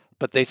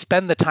 But they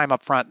spend the time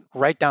up front,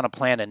 write down a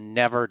plan, and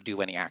never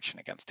do any action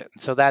against it.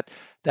 And so that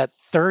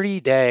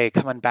 30-day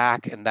coming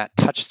back and that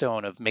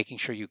touchstone of making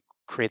sure you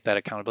create that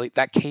accountability,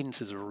 that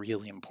cadence is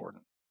really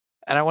important.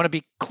 And I want to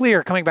be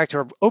clear, coming back to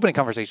our opening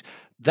conversation,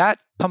 that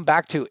come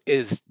back to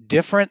is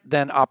different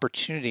than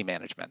opportunity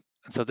management.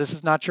 And so this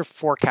is not your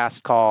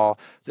forecast call.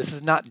 This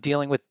is not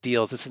dealing with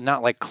deals. This is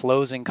not like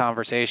closing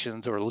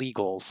conversations or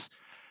legals.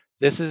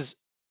 This is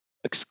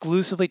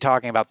exclusively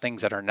talking about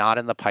things that are not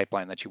in the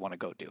pipeline that you want to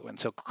go do. And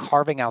so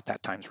carving out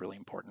that time is really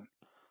important.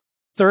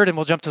 Third, and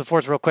we'll jump to the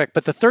fourth real quick,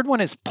 but the third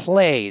one is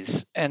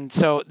plays. And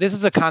so this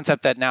is a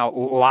concept that now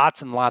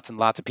lots and lots and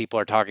lots of people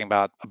are talking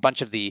about. A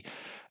bunch of the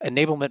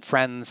enablement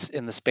friends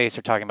in the space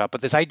are talking about,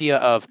 but this idea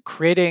of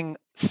creating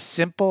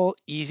simple,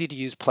 easy to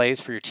use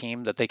plays for your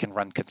team that they can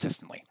run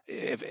consistently.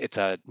 If it's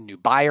a new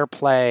buyer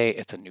play,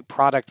 it's a new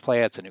product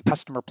play, it's a new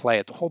customer play,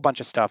 it's a whole bunch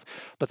of stuff.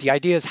 But the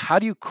idea is, how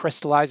do you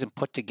crystallize and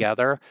put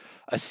together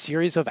a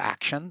series of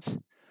actions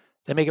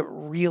that make it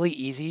really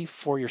easy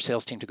for your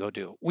sales team to go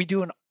do? We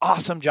do an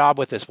awesome job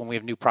with this when we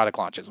have new product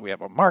launches. We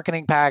have a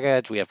marketing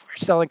package, we have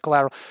selling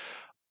collateral.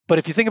 But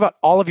if you think about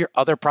all of your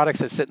other products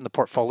that sit in the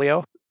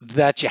portfolio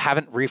that you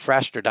haven't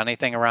refreshed or done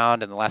anything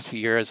around in the last few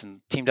years, and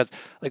the team does,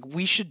 like,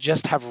 we should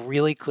just have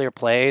really clear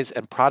plays,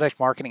 and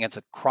product marketing as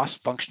a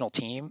cross-functional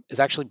team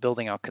is actually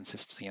building out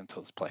consistency into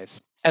those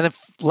plays. And then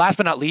last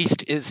but not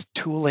least is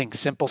tooling.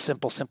 Simple.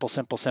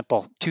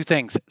 Two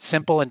things,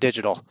 simple and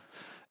digital.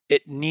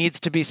 It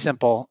needs to be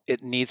simple.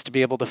 It needs to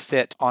be able to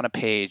fit on a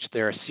page.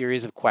 There are a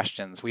series of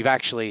questions. We've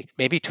actually,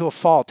 maybe to a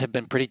fault, have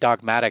been pretty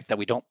dogmatic that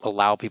we don't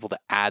allow people to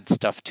add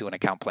stuff to an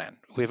account plan.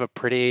 We have a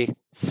pretty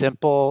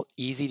simple,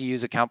 easy to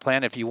use account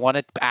plan. If you want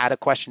to add a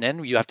question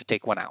in, you have to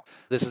take one out.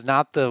 This is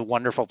not the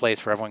wonderful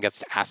place where everyone gets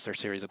to ask their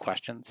series of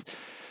questions.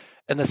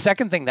 And the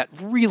second thing that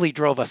really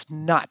drove us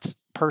nuts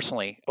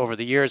personally over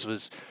the years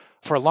was,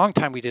 for a long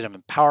time, we did them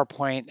in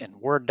PowerPoint and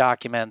Word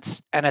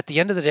documents. And at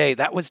the end of the day,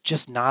 that was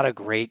just not a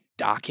great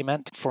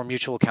document for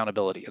mutual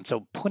accountability. And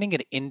so putting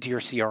it into your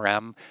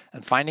CRM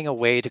and finding a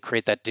way to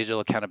create that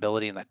digital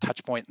accountability and that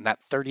touch point in that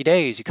 30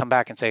 days, you come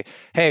back and say,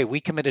 hey, we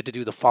committed to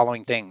do the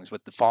following things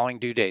with the following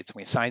due dates, and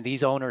we assigned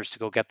these owners to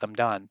go get them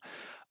done.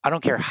 I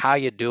don't care how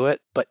you do it,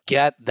 but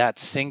get that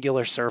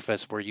singular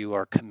surface where you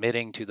are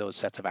committing to those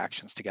sets of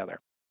actions together.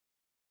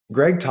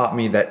 Greg taught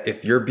me that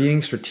if you're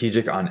being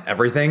strategic on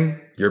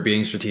everything, you're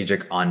being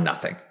strategic on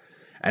nothing.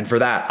 And for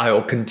that, I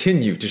will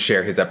continue to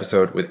share his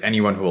episode with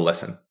anyone who will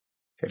listen.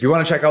 If you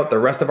want to check out the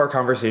rest of our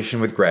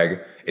conversation with Greg,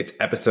 it's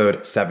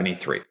episode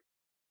 73.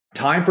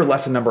 Time for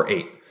lesson number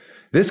 8.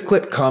 This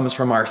clip comes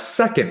from our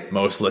second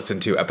most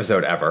listened to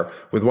episode ever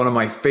with one of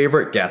my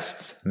favorite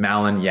guests,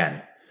 Malin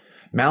Yen.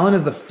 Malin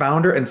is the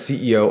founder and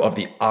CEO of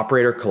the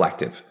Operator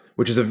Collective,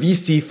 which is a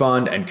VC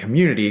fund and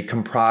community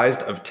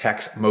comprised of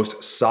tech's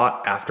most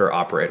sought-after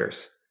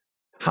operators.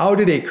 How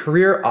did a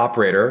career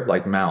operator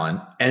like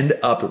Malin end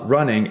up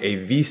running a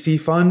VC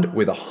fund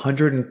with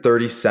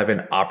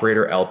 137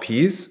 operator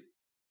LPs?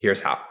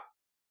 Here's how.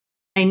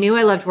 I knew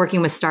I loved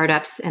working with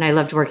startups and I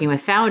loved working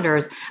with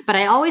founders, but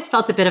I always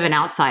felt a bit of an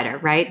outsider,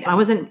 right? I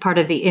wasn't part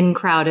of the in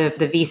crowd of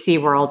the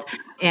VC world,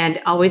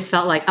 and always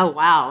felt like, oh,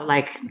 wow,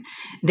 like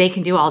they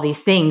can do all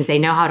these things. They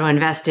know how to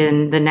invest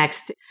in the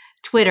next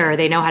Twitter,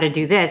 they know how to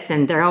do this,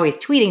 and they're always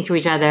tweeting to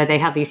each other. They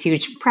have these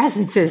huge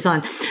presences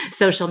on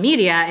social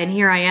media. And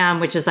here I am,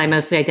 which is I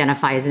mostly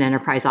identify as an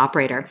enterprise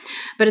operator.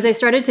 But as I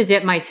started to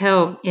dip my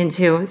toe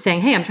into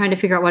saying, hey, I'm trying to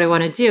figure out what I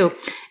want to do,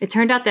 it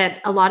turned out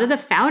that a lot of the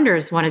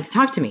founders wanted to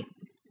talk to me.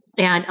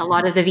 And a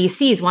lot of the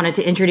VCs wanted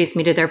to introduce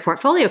me to their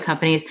portfolio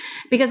companies,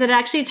 because it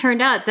actually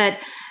turned out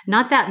that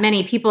not that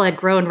many people had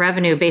grown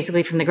revenue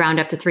basically from the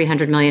ground up to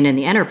 300 million in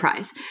the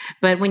enterprise.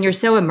 But when you're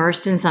so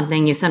immersed in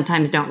something, you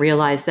sometimes don't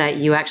realize that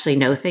you actually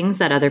know things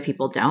that other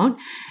people don't.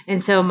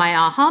 And so my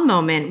aha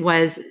moment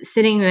was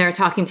sitting there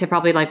talking to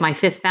probably like my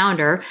fifth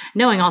founder,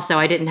 knowing also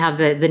I didn't have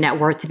the net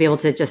worth to be able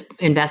to just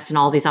invest in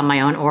all these on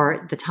my own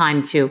or the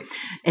time to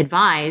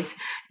advise.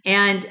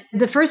 And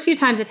the first few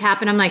times it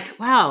happened, I'm like,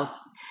 wow,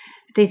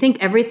 they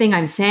think everything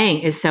I'm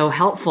saying is so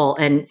helpful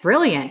and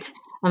brilliant.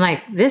 I'm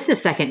like, this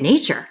is second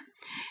nature.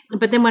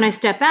 But then when I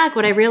step back,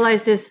 what I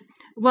realized is,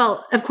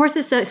 well, of course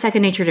it's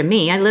second nature to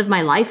me. I lived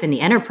my life in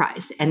the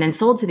enterprise and then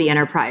sold to the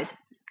enterprise.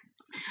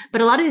 But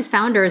a lot of these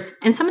founders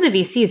and some of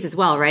the VCs as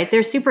well, right?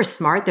 They're super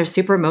smart. They're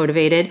super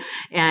motivated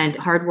and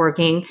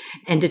hardworking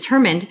and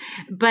determined.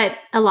 But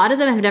a lot of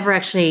them have never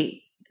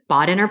actually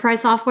bought enterprise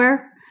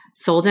software,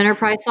 sold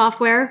enterprise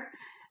software,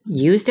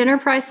 used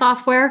enterprise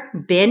software,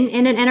 been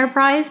in an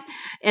enterprise.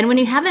 And when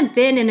you haven't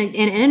been in an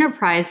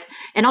enterprise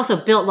and also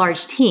built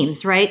large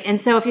teams, right? And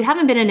so if you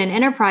haven't been in an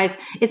enterprise,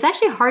 it's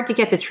actually hard to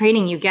get the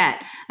training you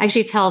get. I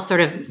actually tell sort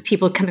of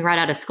people coming right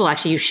out of school,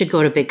 actually, you should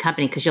go to a big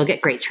company because you'll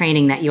get great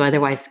training that you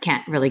otherwise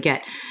can't really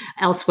get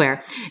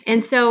elsewhere.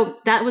 And so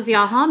that was the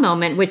aha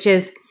moment, which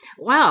is,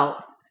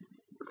 wow,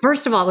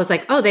 first of all, it was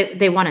like, oh,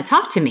 they want to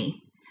talk to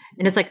me.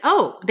 And it's like,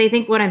 oh, they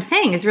think what I'm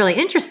saying is really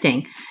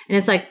interesting. And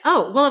it's like,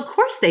 oh, well, of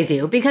course they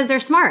do, because they're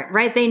smart,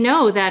 right? They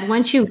know that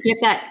once you get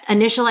that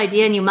initial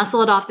idea and you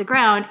muscle it off the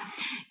ground,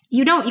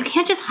 you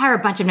can't just hire a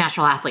bunch of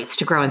natural athletes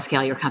to grow and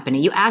scale your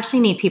company. You actually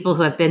need people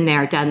who have been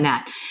there, done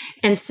that.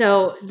 And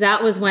so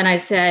that was when I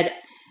said,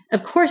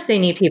 of course they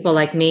need people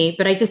like me,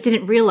 but I just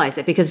didn't realize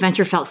it because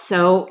venture felt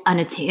so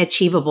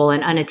unachievable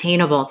and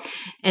unattainable.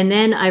 And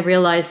then I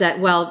realized that,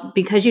 well,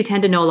 because you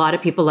tend to know a lot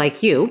of people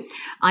like you,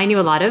 I knew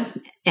a lot of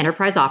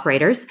enterprise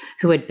operators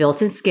who had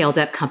built and scaled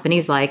up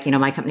companies like,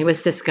 my company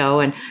was Cisco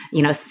and,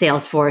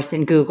 Salesforce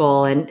and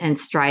Google and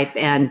Stripe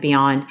and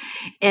beyond.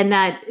 And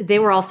that they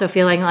were also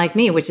feeling like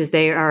me, which is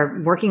they are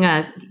working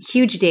a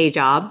huge day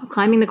job,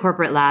 climbing the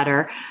corporate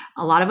ladder.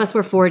 A lot of us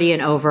were 40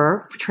 and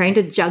over, trying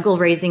to juggle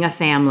raising a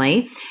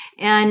family.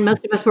 And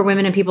most of us were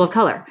women and people of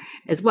color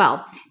as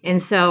well. And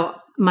so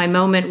my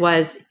moment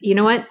was, you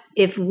know what,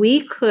 if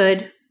we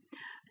could,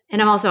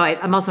 and I'm also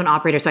an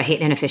operator, so I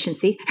hate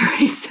inefficiency.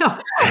 Right? So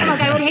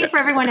I would hate for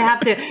everyone to have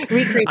to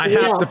recreate the wheel.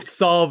 I have to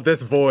solve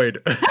this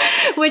void.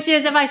 Which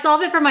is, if I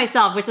solve it for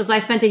myself, which is I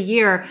spent a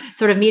year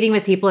sort of meeting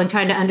with people and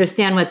trying to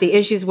understand what the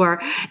issues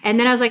were. And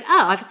then I was like,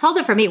 oh, I've solved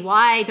it for me.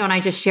 Why don't I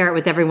just share it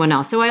with everyone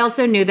else? So I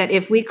also knew that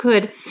if we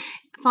could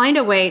find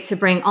a way to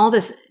bring all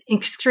this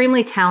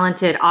extremely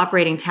talented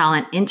operating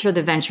talent into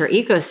the venture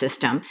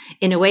ecosystem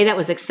in a way that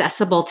was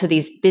accessible to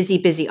these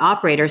busy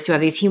operators who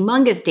have these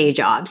humongous day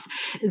jobs,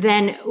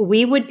 then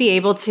we would be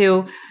able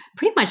to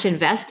pretty much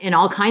invest in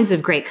all kinds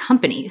of great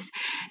companies.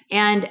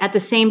 And at the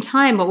same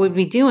time, what we'd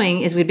be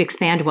doing is we'd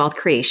expand wealth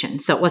creation.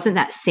 So it wasn't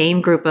that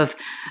same group of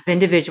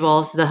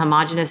individuals, the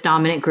homogenous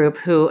dominant group,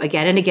 who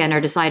again and again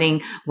are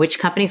deciding which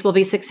companies will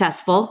be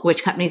successful,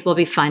 which companies will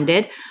be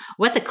funded,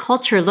 what the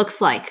culture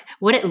looks like,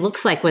 what it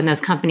looks like when those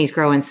companies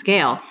grow and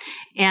scale.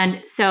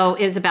 And so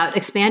it's about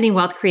expanding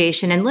wealth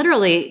creation and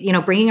literally,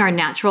 bringing our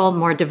natural,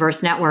 more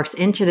diverse networks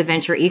into the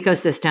venture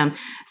ecosystem.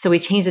 So we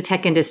change the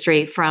tech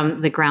industry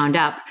from the ground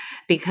up,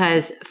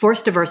 because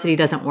forced diversity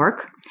doesn't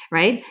work,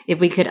 right? If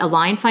we could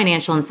align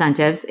financial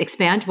incentives,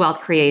 expand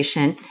wealth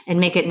creation, and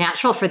make it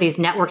natural for these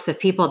networks of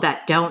people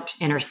that don't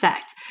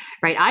intersect,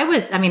 right? I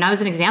was an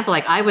example.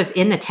 Like, I was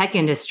in the tech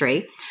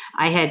industry.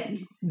 I had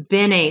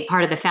been a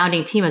part of the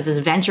founding team as this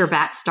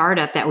venture-backed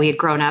startup that we had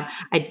grown up.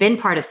 I'd been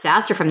part of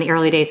SaaStr from the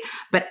early days,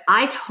 but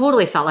I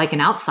totally felt like an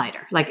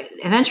outsider. Like,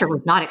 venture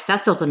was not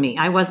accessible to me.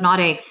 I wasn't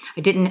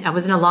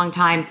a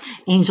long-time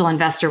angel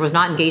investor, was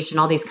not engaged in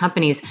all these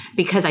companies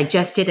because I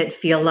just didn't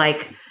feel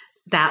like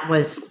that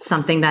was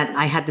something that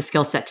I had the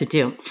skill set to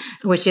do,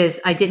 which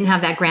is I didn't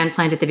have that grand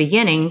plan at the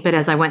beginning. But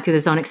as I went through the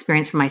zone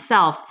experience for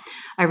myself,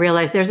 I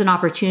realized there's an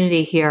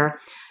opportunity here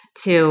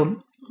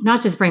to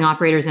not just bring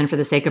operators in for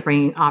the sake of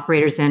bringing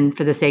operators in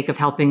for the sake of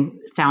helping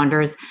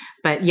founders.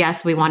 But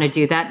yes, we want to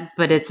do that,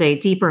 but it's a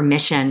deeper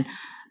mission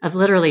of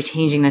literally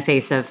changing the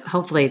face of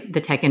hopefully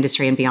the tech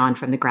industry and beyond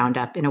from the ground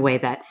up in a way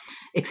that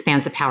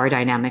expands the power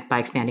dynamic by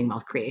expanding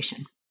wealth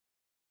creation.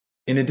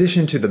 In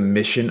addition to the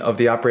mission of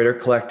the Operator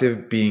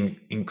Collective being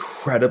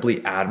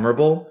incredibly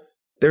admirable,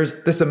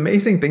 there's this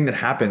amazing thing that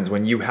happens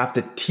when you have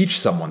to teach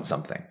someone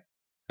something.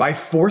 By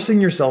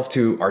forcing yourself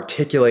to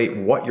articulate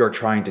what you're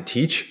trying to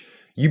teach,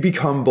 you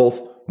become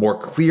both more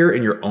clear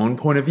in your own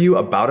point of view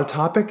about a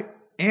topic,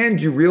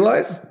 and you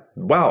realize,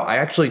 wow, I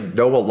actually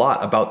know a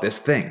lot about this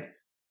thing.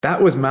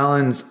 That was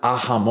Malin's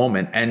aha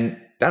moment,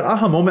 and that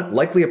aha moment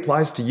likely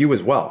applies to you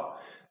as well.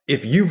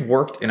 If you've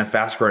worked in a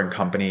fast-growing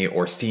company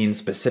or seen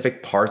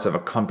specific parts of a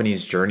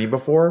company's journey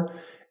before,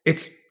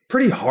 it's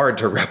pretty hard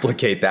to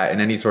replicate that in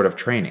any sort of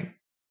training.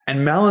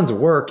 And Malin's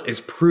work is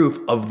proof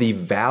of the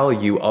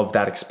value of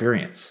that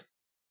experience.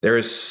 There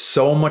is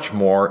so much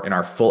more in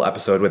our full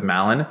episode with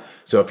Malin,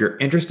 so if your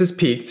interest is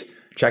piqued,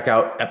 check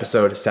out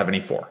episode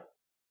 74.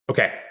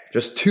 Okay,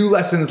 just 2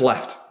 lessons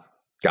left.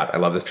 God, I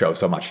love this show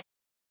so much.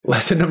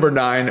 Lesson number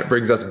 9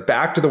 brings us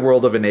back to the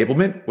world of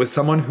enablement with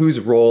someone whose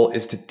role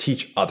is to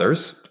teach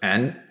others,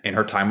 and in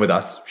her time with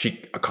us,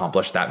 she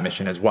accomplished that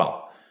mission as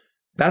well.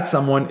 That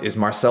someone is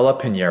Marcela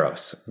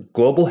Piñeros,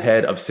 Global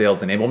Head of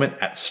Sales Enablement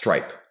at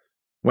Stripe.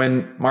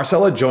 When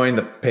Marcela joined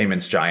the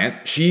payments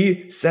giant,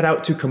 she set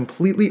out to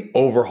completely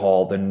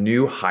overhaul the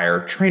new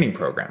hire training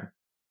program.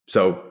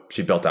 So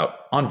she built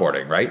out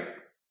onboarding, right?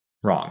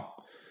 Wrong.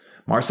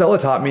 Marcela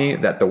taught me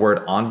that the word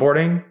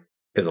onboarding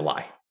is a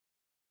lie.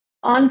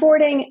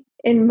 Onboarding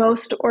in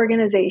most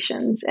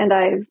organizations, and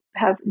I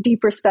have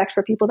deep respect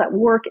for people that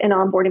work in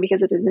onboarding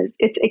because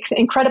it's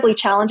incredibly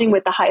challenging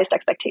with the highest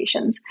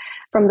expectations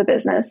from the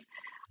business.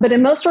 But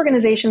in most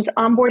organizations,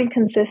 onboarding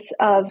consists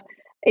of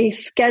a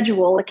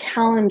schedule, a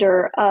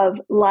calendar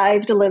of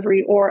live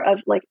delivery, or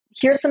of like,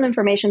 here's some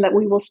information that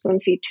we will spoon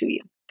feed to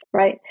you,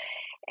 right?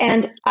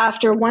 And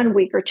after 1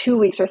 week or 2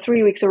 weeks or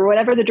 3 weeks or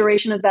whatever the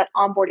duration of that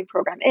onboarding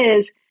program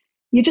is,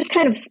 you just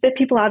kind of spit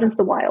people out into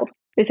the wild.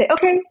 They say,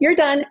 okay, you're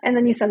done, and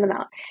then you send them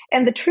out.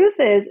 And the truth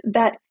is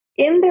that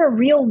in their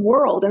real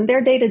world, in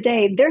their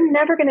day-to-day, they're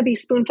never going to be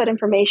spoon-fed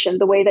information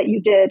the way that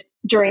you did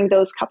during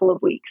those couple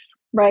of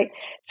weeks, right?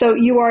 So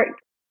you are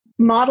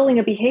modeling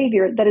a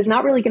behavior that is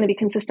not really going to be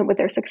consistent with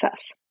their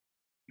success.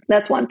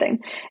 That's one thing.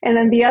 And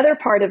then the other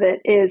part of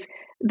it is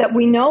that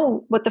we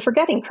know what the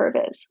forgetting curve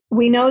is.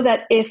 We know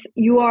that if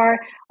you are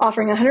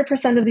offering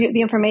 100% of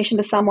the information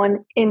to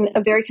someone in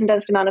a very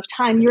condensed amount of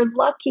time, you're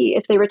lucky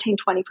if they retain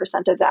 20%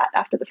 of that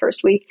after the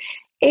first week,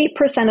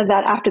 8% of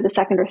that after the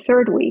second or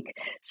third week.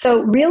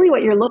 So really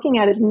what you're looking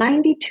at is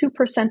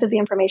 92% of the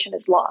information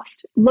is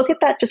lost. Look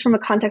at that just from a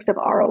context of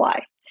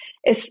ROI,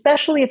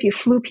 especially if you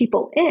flew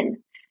people in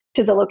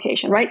to the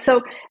location, right?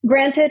 So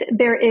granted,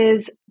 there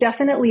is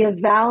definitely a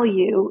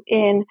value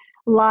in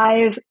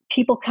live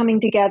people coming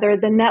together,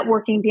 the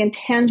networking, the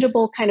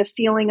intangible kind of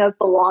feeling of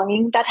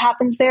belonging that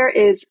happens there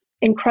is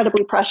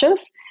incredibly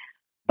precious.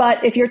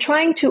 But if you're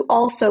trying to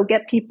also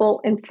get people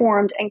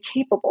informed and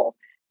capable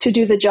to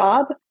do the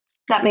job,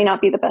 that may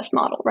not be the best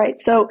model, right?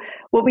 So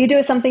what we do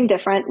is something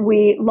different.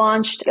 We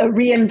launched a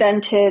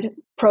reinvented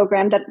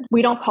program that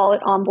we don't call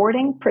it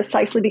onboarding,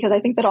 precisely because I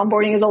think that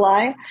onboarding is a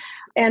lie.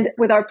 And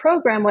with our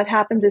program, what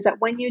happens is that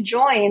when you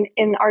join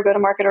in our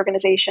go-to-market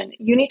organization,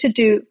 you need to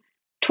do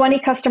 20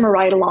 customer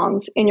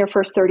ride-alongs in your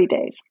first 30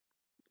 days.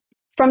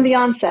 From the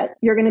onset,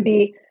 you're going to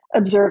be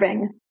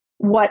observing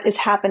what is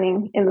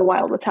happening in the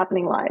wild, what's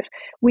happening live.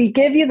 We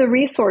give you the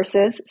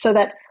resources so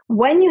that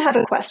when you have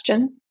a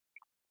question,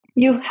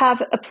 you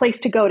have a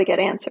place to go to get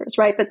answers,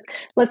 right? But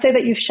let's say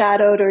that you've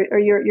shadowed or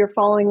you're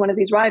following one of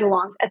these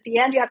ride-alongs. At the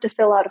end, you have to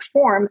fill out a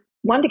form,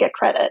 one, to get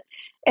credit,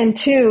 and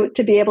two,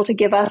 to be able to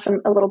give us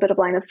a little bit of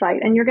line of sight.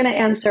 And you're going to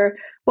answer,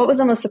 what was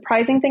the most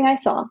surprising thing I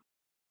saw?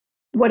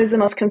 What is the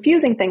most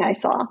confusing thing I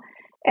saw?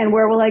 And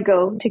where will I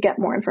go to get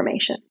more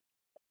information?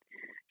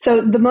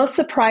 So the most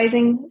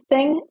surprising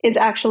thing is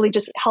actually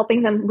just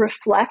helping them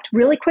reflect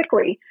really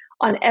quickly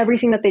on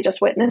everything that they just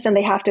witnessed, and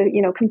they have to,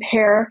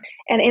 compare.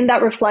 And in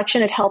that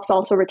reflection, it helps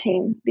also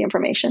retain the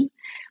information.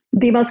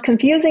 The most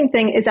confusing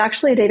thing is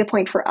actually a data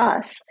point for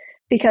us,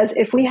 because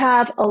if we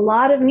have a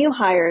lot of new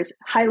hires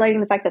highlighting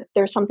the fact that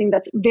there's something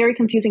that's very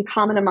confusing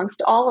common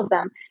amongst all of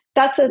them,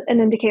 that's an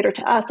indicator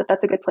to us that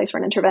that's a good place for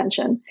an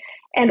intervention.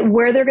 And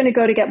where they're going to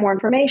go to get more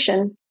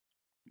information,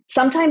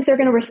 sometimes they're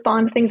going to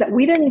respond to things that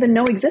we didn't even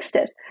know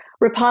existed,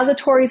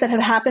 repositories that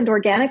have happened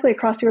organically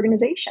across the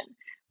organization,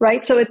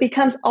 right? So it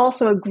becomes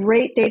also a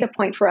great data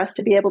point for us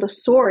to be able to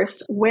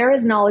source where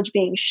is knowledge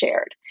being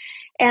shared.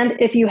 And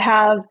if you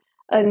have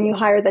a new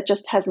hire that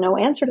just has no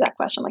answer to that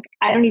question, like,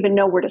 I don't even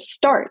know where to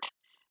start,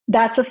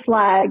 that's a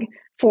flag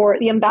for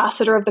the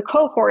ambassador of the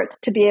cohort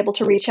to be able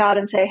to reach out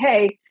and say,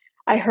 hey,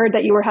 I heard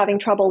that you were having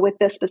trouble with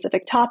this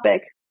specific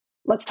topic.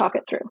 Let's talk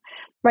it through,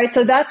 right?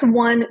 So that's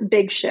one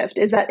big shift,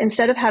 is that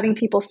instead of having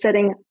people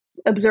sitting,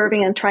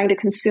 observing and trying to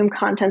consume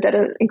content at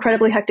an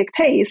incredibly hectic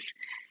pace,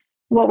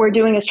 what we're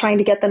doing is trying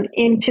to get them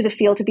into the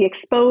field to be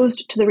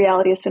exposed to the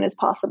reality as soon as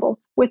possible,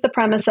 with the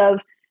premise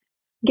of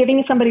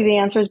giving somebody the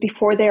answers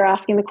before they're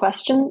asking the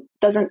question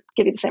doesn't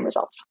give you the same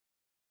results.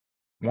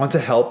 Want to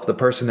help the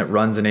person that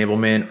runs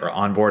enablement or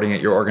onboarding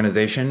at your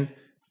organization?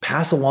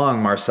 Pass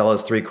along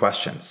Marcella's 3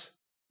 questions.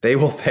 They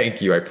will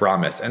thank you, I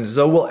promise. And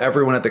so will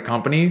everyone at the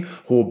company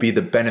who will be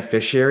the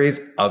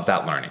beneficiaries of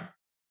that learning.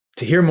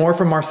 To hear more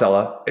from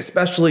Marcella,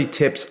 especially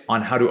tips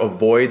on how to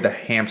avoid the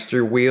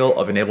hamster wheel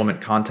of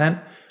enablement content,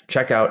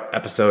 check out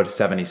episode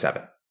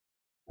 77.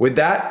 With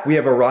that, we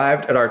have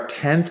arrived at our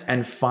 10th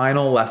and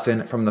final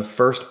lesson from the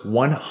first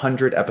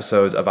 100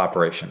 episodes of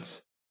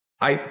Operations.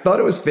 I thought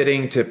it was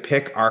fitting to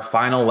pick our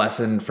final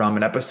lesson from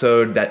an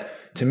episode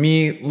that, to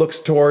me, looks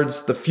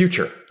towards the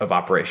future of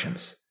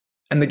operations.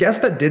 And the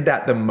guest that did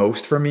that the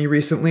most for me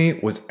recently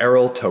was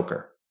Errol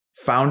Toker,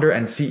 founder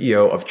and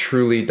CEO of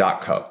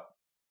Truly.co.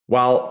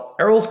 While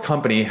Errol's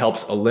company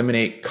helps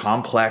eliminate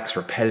complex,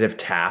 repetitive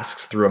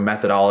tasks through a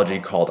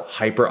methodology called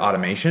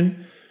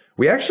hyperautomation,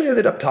 we actually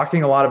ended up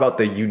talking a lot about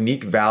the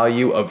unique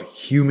value of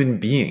human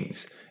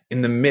beings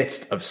in the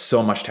midst of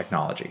so much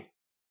technology.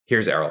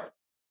 Here's Errol.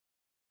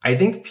 I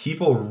think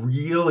people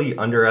really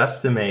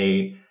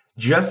underestimate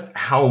just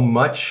how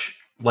much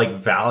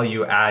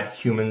value add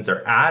humans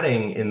are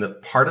adding in the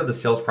part of the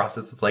sales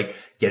process. It's like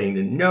getting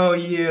to know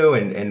you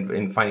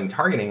and finding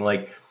targeting.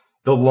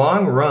 The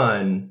long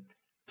run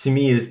to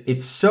me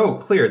it's so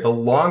clear. The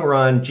long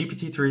run,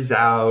 GPT-3's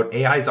out,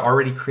 AI is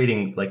already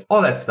creating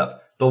all that stuff.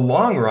 The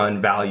long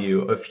run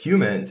value of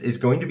humans is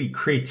going to be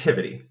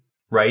creativity,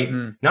 right?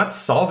 Not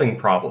solving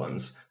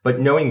problems, but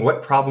knowing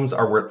what problems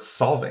are worth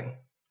solving,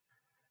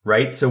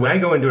 right? So when I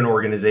go into an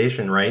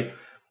organization, right,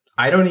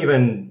 I don't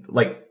even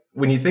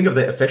when you think of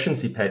the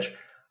efficiency pitch,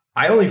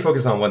 I only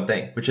focus on one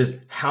thing, which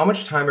is how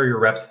much time are your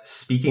reps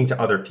speaking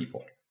to other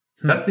people?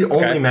 That's the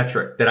only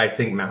metric that I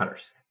think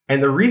matters.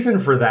 And the reason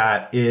for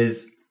that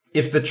is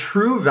if the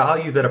true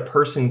value that a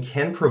person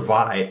can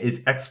provide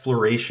is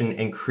exploration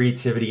and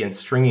creativity and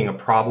stringing a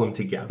problem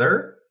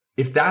together,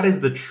 if that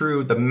is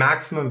the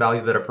maximum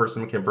value that a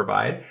person can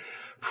provide,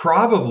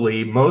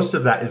 probably most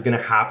of that is going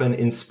to happen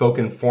in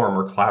spoken form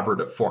or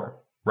collaborative form.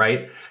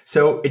 Right?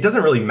 So it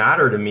doesn't really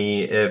matter to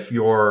me if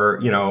you're,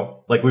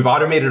 we've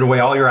automated away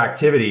all your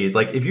activities.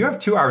 If you have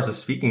 2 hours of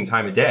speaking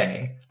time a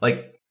day,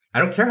 I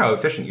don't care how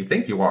efficient you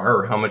think you are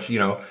or how much,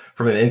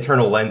 from an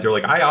internal lens, you're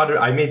like,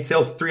 I made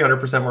sales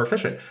 300% more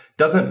efficient.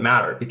 Doesn't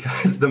matter,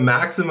 because the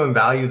maximum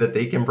value that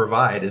they can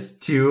provide is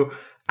 2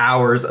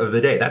 hours of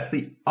the day. That's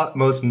the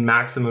utmost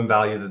maximum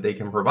value that they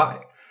can provide.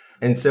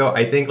 And so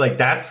I think like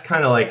that's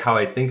kind of like how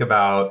I think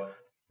about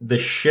the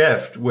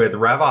shift with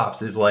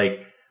RevOps is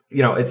like,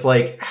 it's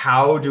like,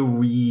 how do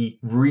we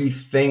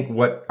rethink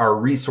what our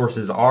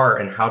resources are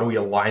and how do we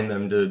align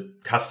them to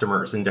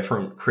customers in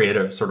different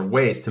creative sort of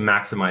ways to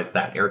maximize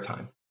that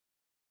airtime?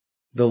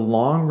 The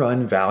long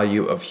run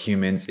value of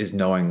humans is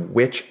knowing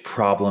which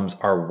problems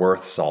are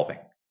worth solving.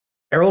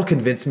 Errol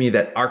convinced me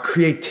that our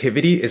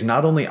creativity is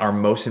not only our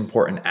most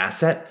important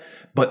asset,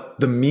 but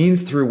the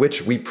means through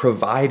which we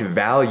provide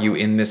value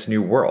in this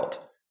new world.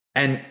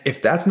 And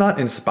if that's not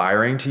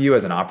inspiring to you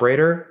as an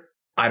operator,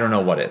 I don't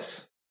know what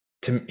is.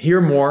 To hear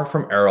more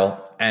from Errol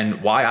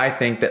and why I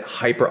think that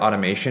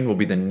hyper-automation will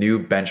be the new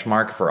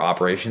benchmark for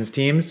operations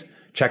teams,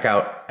 check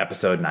out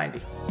episode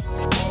 90.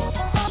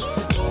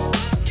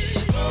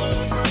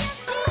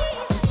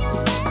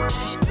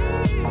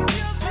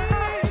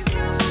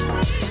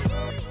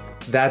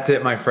 That's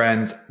it, my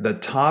friends. The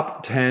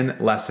top 10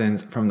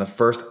 lessons from the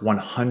first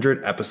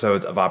 100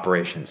 episodes of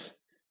Operations.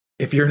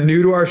 If you're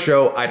new to our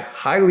show, I'd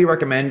highly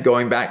recommend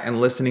going back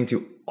and listening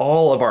to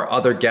all of our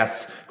other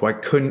guests who I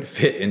couldn't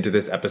fit into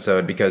this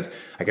episode, because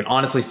I can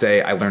honestly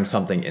say I learned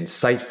something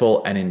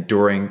insightful and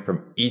enduring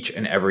from each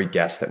and every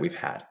guest that we've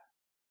had.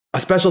 A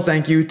special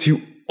thank you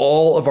to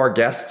all of our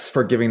guests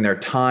for giving their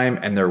time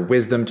and their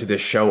wisdom to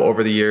this show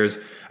over the years.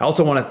 I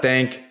also want to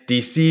thank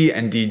DC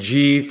and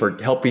DG for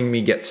helping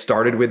me get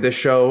started with this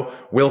show,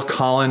 Will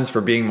Collins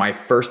for being my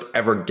first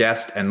ever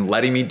guest and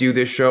letting me do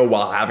this show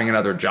while having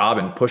another job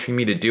and pushing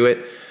me to do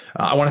it.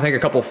 I want to thank a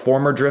couple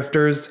former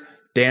drifters,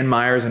 Dan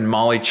Myers and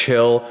Molly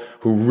Chill,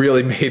 who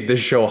really made this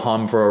show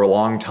hum for a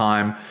long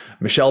time,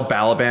 Michelle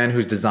Balaban,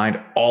 who's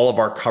designed all of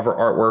our cover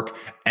artwork,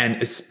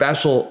 and a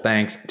special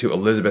thanks to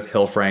Elizabeth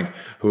Hillfrank,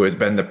 who has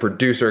been the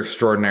producer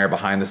extraordinaire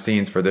behind the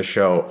scenes for this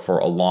show for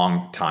a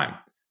long time.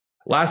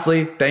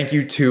 Lastly, thank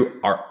you to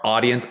our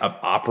audience of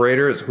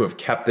operators who have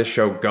kept this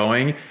show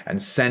going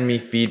and send me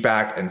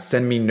feedback and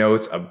send me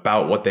notes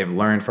about what they've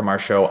learned from our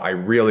show. I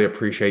really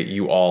appreciate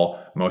you all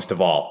most of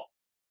all.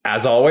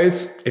 As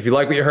always, if you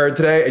like what you heard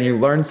today and you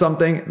learned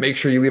something, make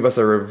sure you leave us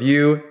a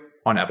review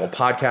on Apple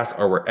Podcasts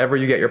or wherever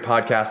you get your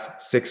podcasts,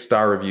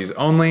 6-star reviews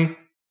only.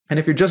 And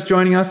if you're just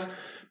joining us,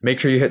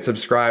 make sure you hit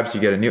subscribe so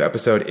you get a new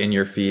episode in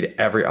your feed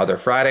every other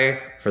Friday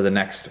for the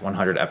next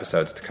 100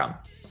 episodes to come.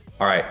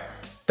 All right,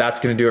 that's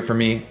going to do it for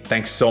me.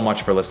 Thanks so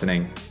much for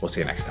listening. We'll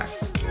see you next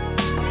time.